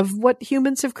of what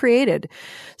humans have created.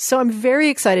 So I'm very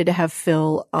excited to have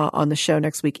Phil on the show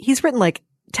next week. He's written like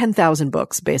 10,000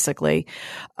 books, basically.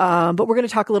 But we're going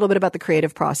to talk a little bit about the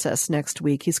creative process next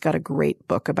week. He's got a great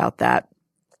book about that.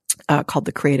 Called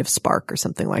The Creative Spark or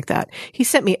something like that. He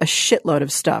sent me a shitload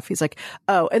of stuff. He's like,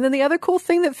 and then the other cool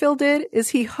thing that Phil did is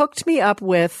he hooked me up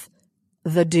with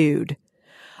The Dude.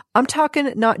 I'm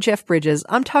talking not Jeff Bridges.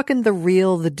 I'm talking the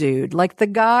real The Dude, like the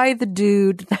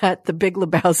dude that The Big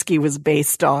Lebowski was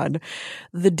based on.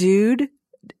 The Dude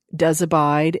does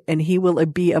abide, and he will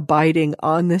be abiding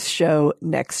on this show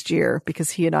next year because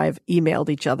he and I have emailed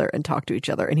each other and talked to each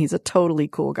other, and he's a totally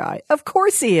cool guy. Of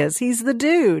course he is. He's the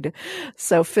dude.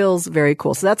 So Phil's very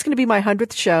cool. So that's going to be my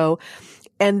 100th show,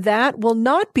 and that will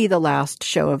not be the last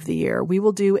show of the year. We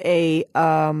will do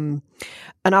an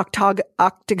octagon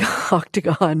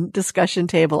discussion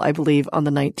table, I believe, on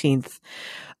the 19th,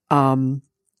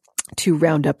 to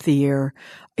round up the year,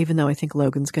 even though I think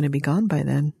Logan's going to be gone by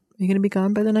then. Are you going to be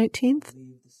gone by the 19th?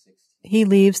 He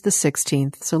leaves the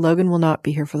 16th. So Logan will not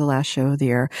be here for the last show of the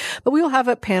year, but we will have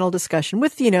a panel discussion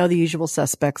with, the usual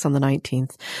suspects on the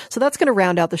 19th. So that's going to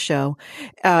round out the show,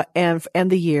 and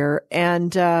the year.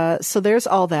 And, so there's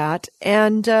all that.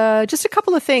 And, just a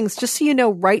couple of things, just so you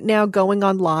know, right now going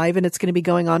on live, and it's going to be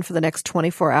going on for the next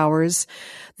 24 hours.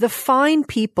 The fine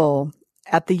people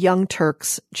at the Young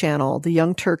Turks channel, the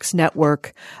Young Turks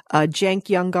Network, Cenk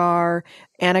Uygur,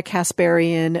 Anna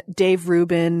Kasparian, Dave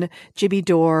Rubin, Jibby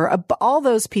Dore, all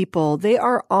those people, they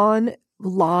are on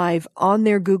live on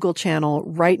their Google channel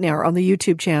right now, or on the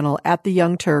YouTube channel at the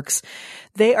Young Turks.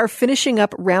 They are finishing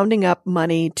up, rounding up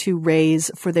money to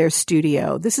raise for their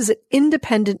studio. This is an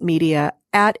independent media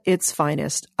at its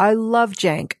finest. I love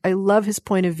Cenk. I love his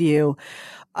point of view.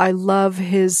 I love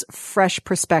his fresh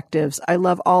perspectives. I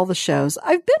love all the shows.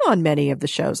 I've been on many of the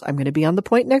shows. I'm going to be on The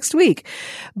Point next week.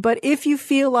 But if you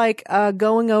feel like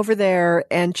going over there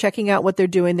and checking out what they're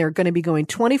doing, they're going to be going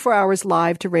 24 hours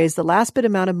live to raise the last bit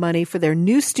amount of money for their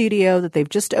new studio that they've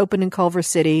just opened in Culver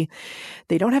City.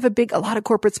 They don't have a lot of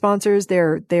corporate sponsors.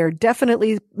 They're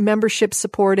definitely membership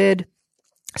supported.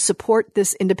 Support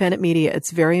this independent media.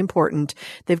 It's very important.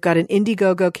 They've got an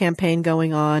Indiegogo campaign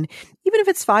going on, even if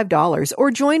it's $5,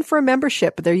 or join for a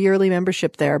membership, their yearly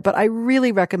membership there. But I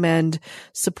really recommend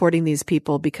supporting these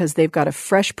people because they've got a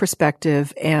fresh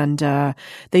perspective and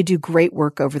they do great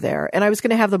work over there. And I was going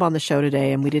to have them on the show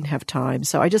today and we didn't have time.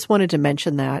 So I just wanted to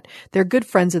mention that. They're good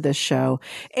friends of this show.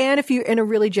 And if you're in a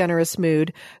really generous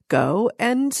mood, go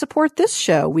and support this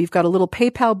show. We've got a little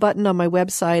PayPal button on my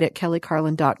website at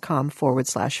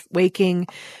kellycarlin.com/waking.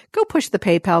 Go push the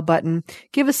PayPal button.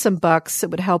 Give us some bucks.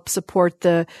 It would help support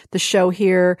the show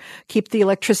here, keep the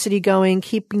electricity going,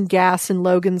 keeping gas in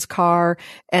Logan's car,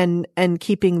 and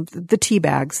keeping the tea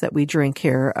bags that we drink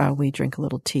here. We drink a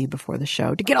little tea before the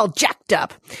show to get all jacked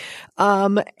up.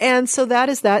 And so that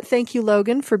is that. Thank you,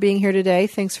 Logan, for being here today.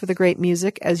 Thanks for the great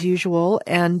music as usual.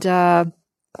 And,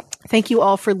 thank you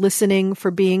all for listening, for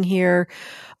being here.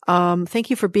 Thank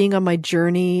you for being on my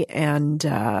journey. And,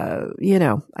 I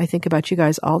think about you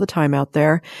guys all the time out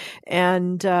there,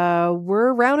 and,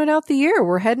 we're rounding out the year.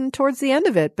 We're heading towards the end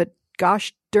of it, but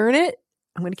gosh darn it.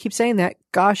 I'm going to keep saying that.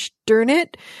 Gosh darn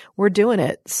it. We're doing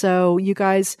it. So you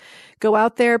guys go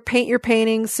out there, paint your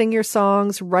paintings, sing your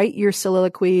songs, write your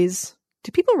soliloquies,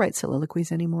 Do people write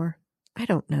soliloquies anymore? I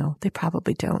don't know. They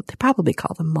probably don't. They probably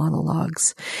call them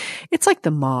monologues. It's like The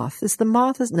Moth. The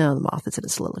Moth isn't a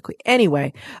soliloquy.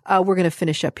 Anyway, we're going to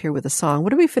finish up here with a song.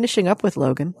 What are we finishing up with,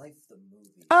 Logan?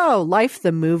 Life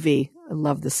the Movie. I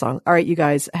love this song. All right, you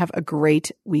guys, have a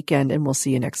great weekend, and we'll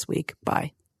see you next week.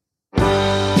 Bye.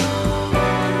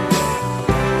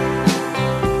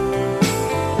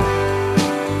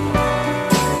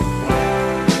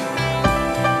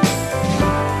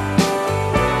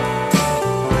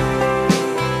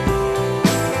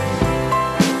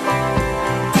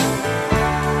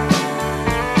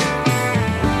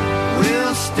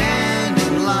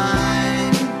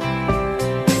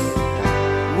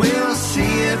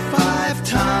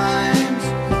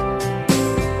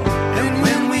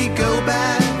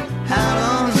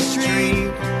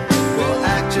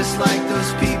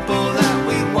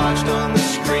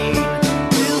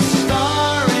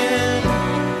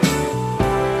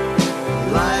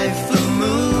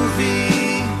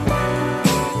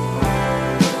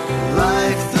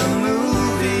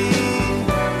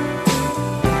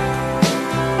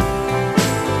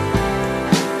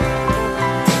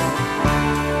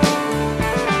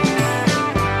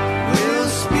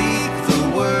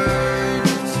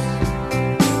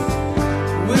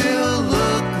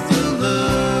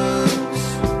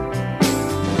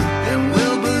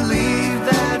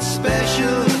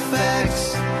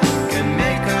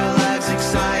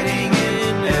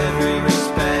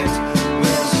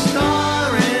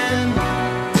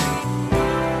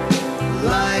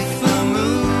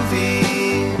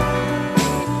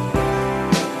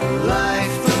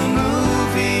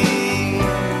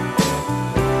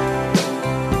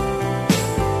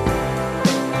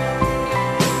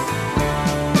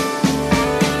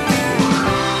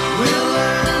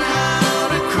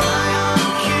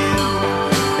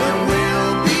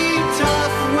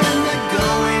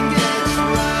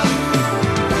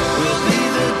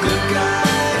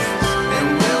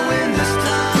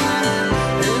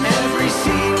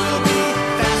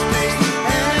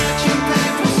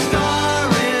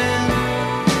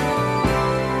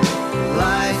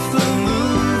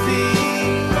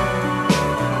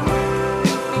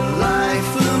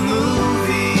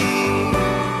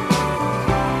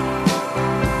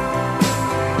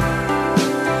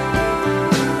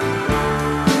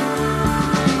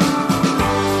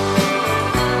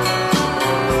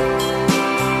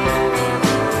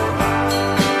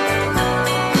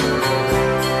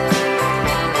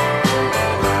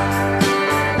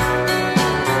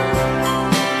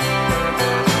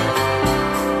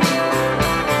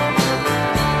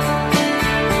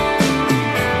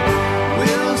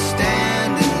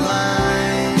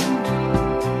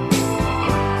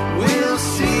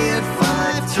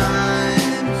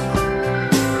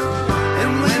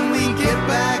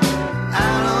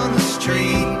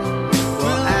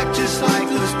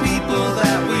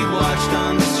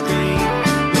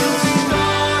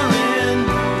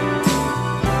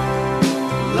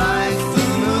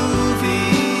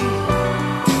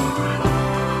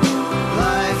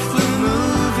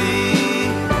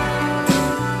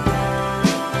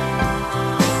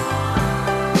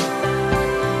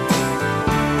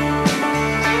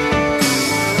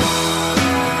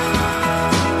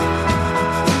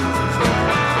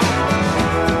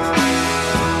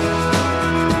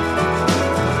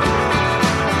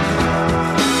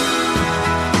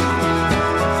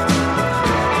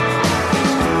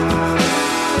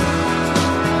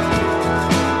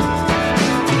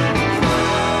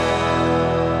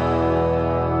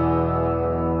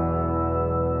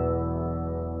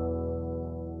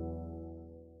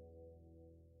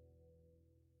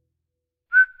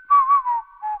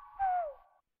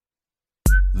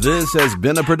 This has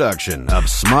been a production of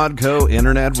Smodco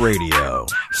Internet Radio.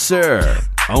 Sir,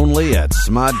 only at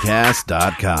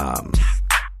smodcast.com.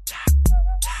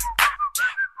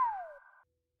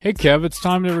 Hey, Kev, it's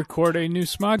time to record a new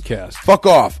Smodcast. Fuck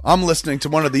off. I'm listening to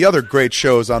one of the other great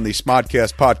shows on the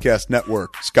Smodcast Podcast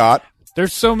Network. Scott?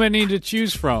 There's so many to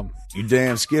choose from. You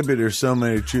damn skippy, there's so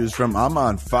many to choose from. I'm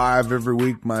on 5 every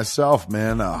week myself,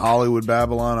 man. Hollywood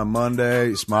Babylon on Monday,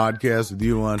 Smodcast with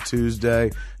you on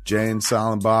Tuesday, Jay and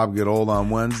Silent Bob Get Old on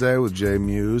Wednesday with Jay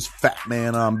Muse, Fat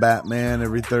Man on Batman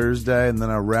every Thursday, and then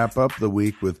I wrap up the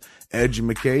week with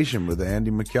Edumacation with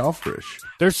Andy McElfresh.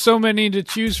 There's so many to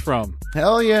choose from.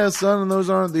 Hell yeah, son, and those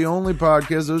aren't the only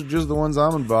podcasts. Those are just the ones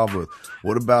I'm involved with.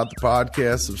 What about the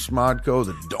podcasts of Smodco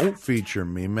that don't feature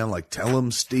me, man? Like Tell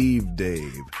 'em Steve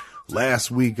Dave, Last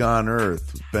Week on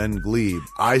Earth with Ben Glebe,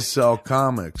 I Sell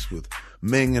Comics with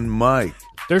Ming and Mike.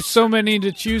 There's so many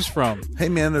to choose from. Hey,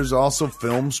 man, there's also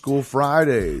Film School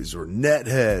Fridays or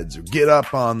Netheads or Get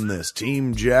Up on This,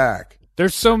 Team Jack.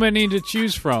 There's so many to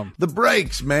choose from. The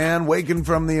Breaks, man. Waking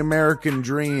from the American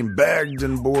Dream. Bagged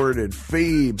and Boarded.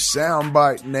 Phoebe.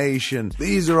 Soundbite Nation.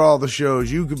 These are all the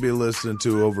shows you could be listening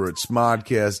to over at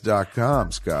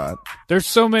smodcast.com, Scott. There's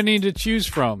so many to choose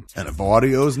from. And if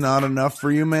audio's not enough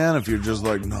for you, man, if you're just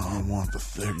like, no, I want the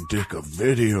thick dick of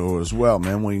video as well,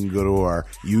 man, well, you can go to our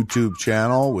YouTube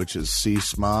channel, which is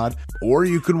C-Smod, or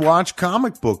you can watch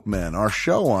Comic Book Men, our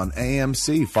show on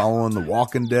AMC, following The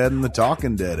Walking Dead and The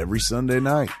Talking Dead every Sunday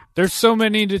night. There's so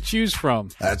many to choose from.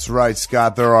 That's right,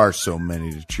 Scott. There are so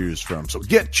many to choose from. So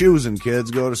get choosing,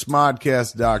 kids. Go to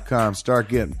smodcast.com. Start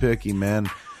getting picky, man.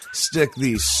 Stick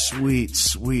these sweet,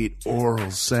 sweet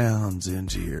oral sounds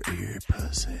into your ear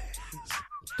pussies.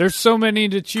 There's so many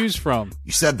to choose from.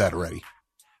 You said that already.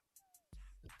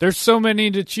 There's so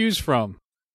many to choose from.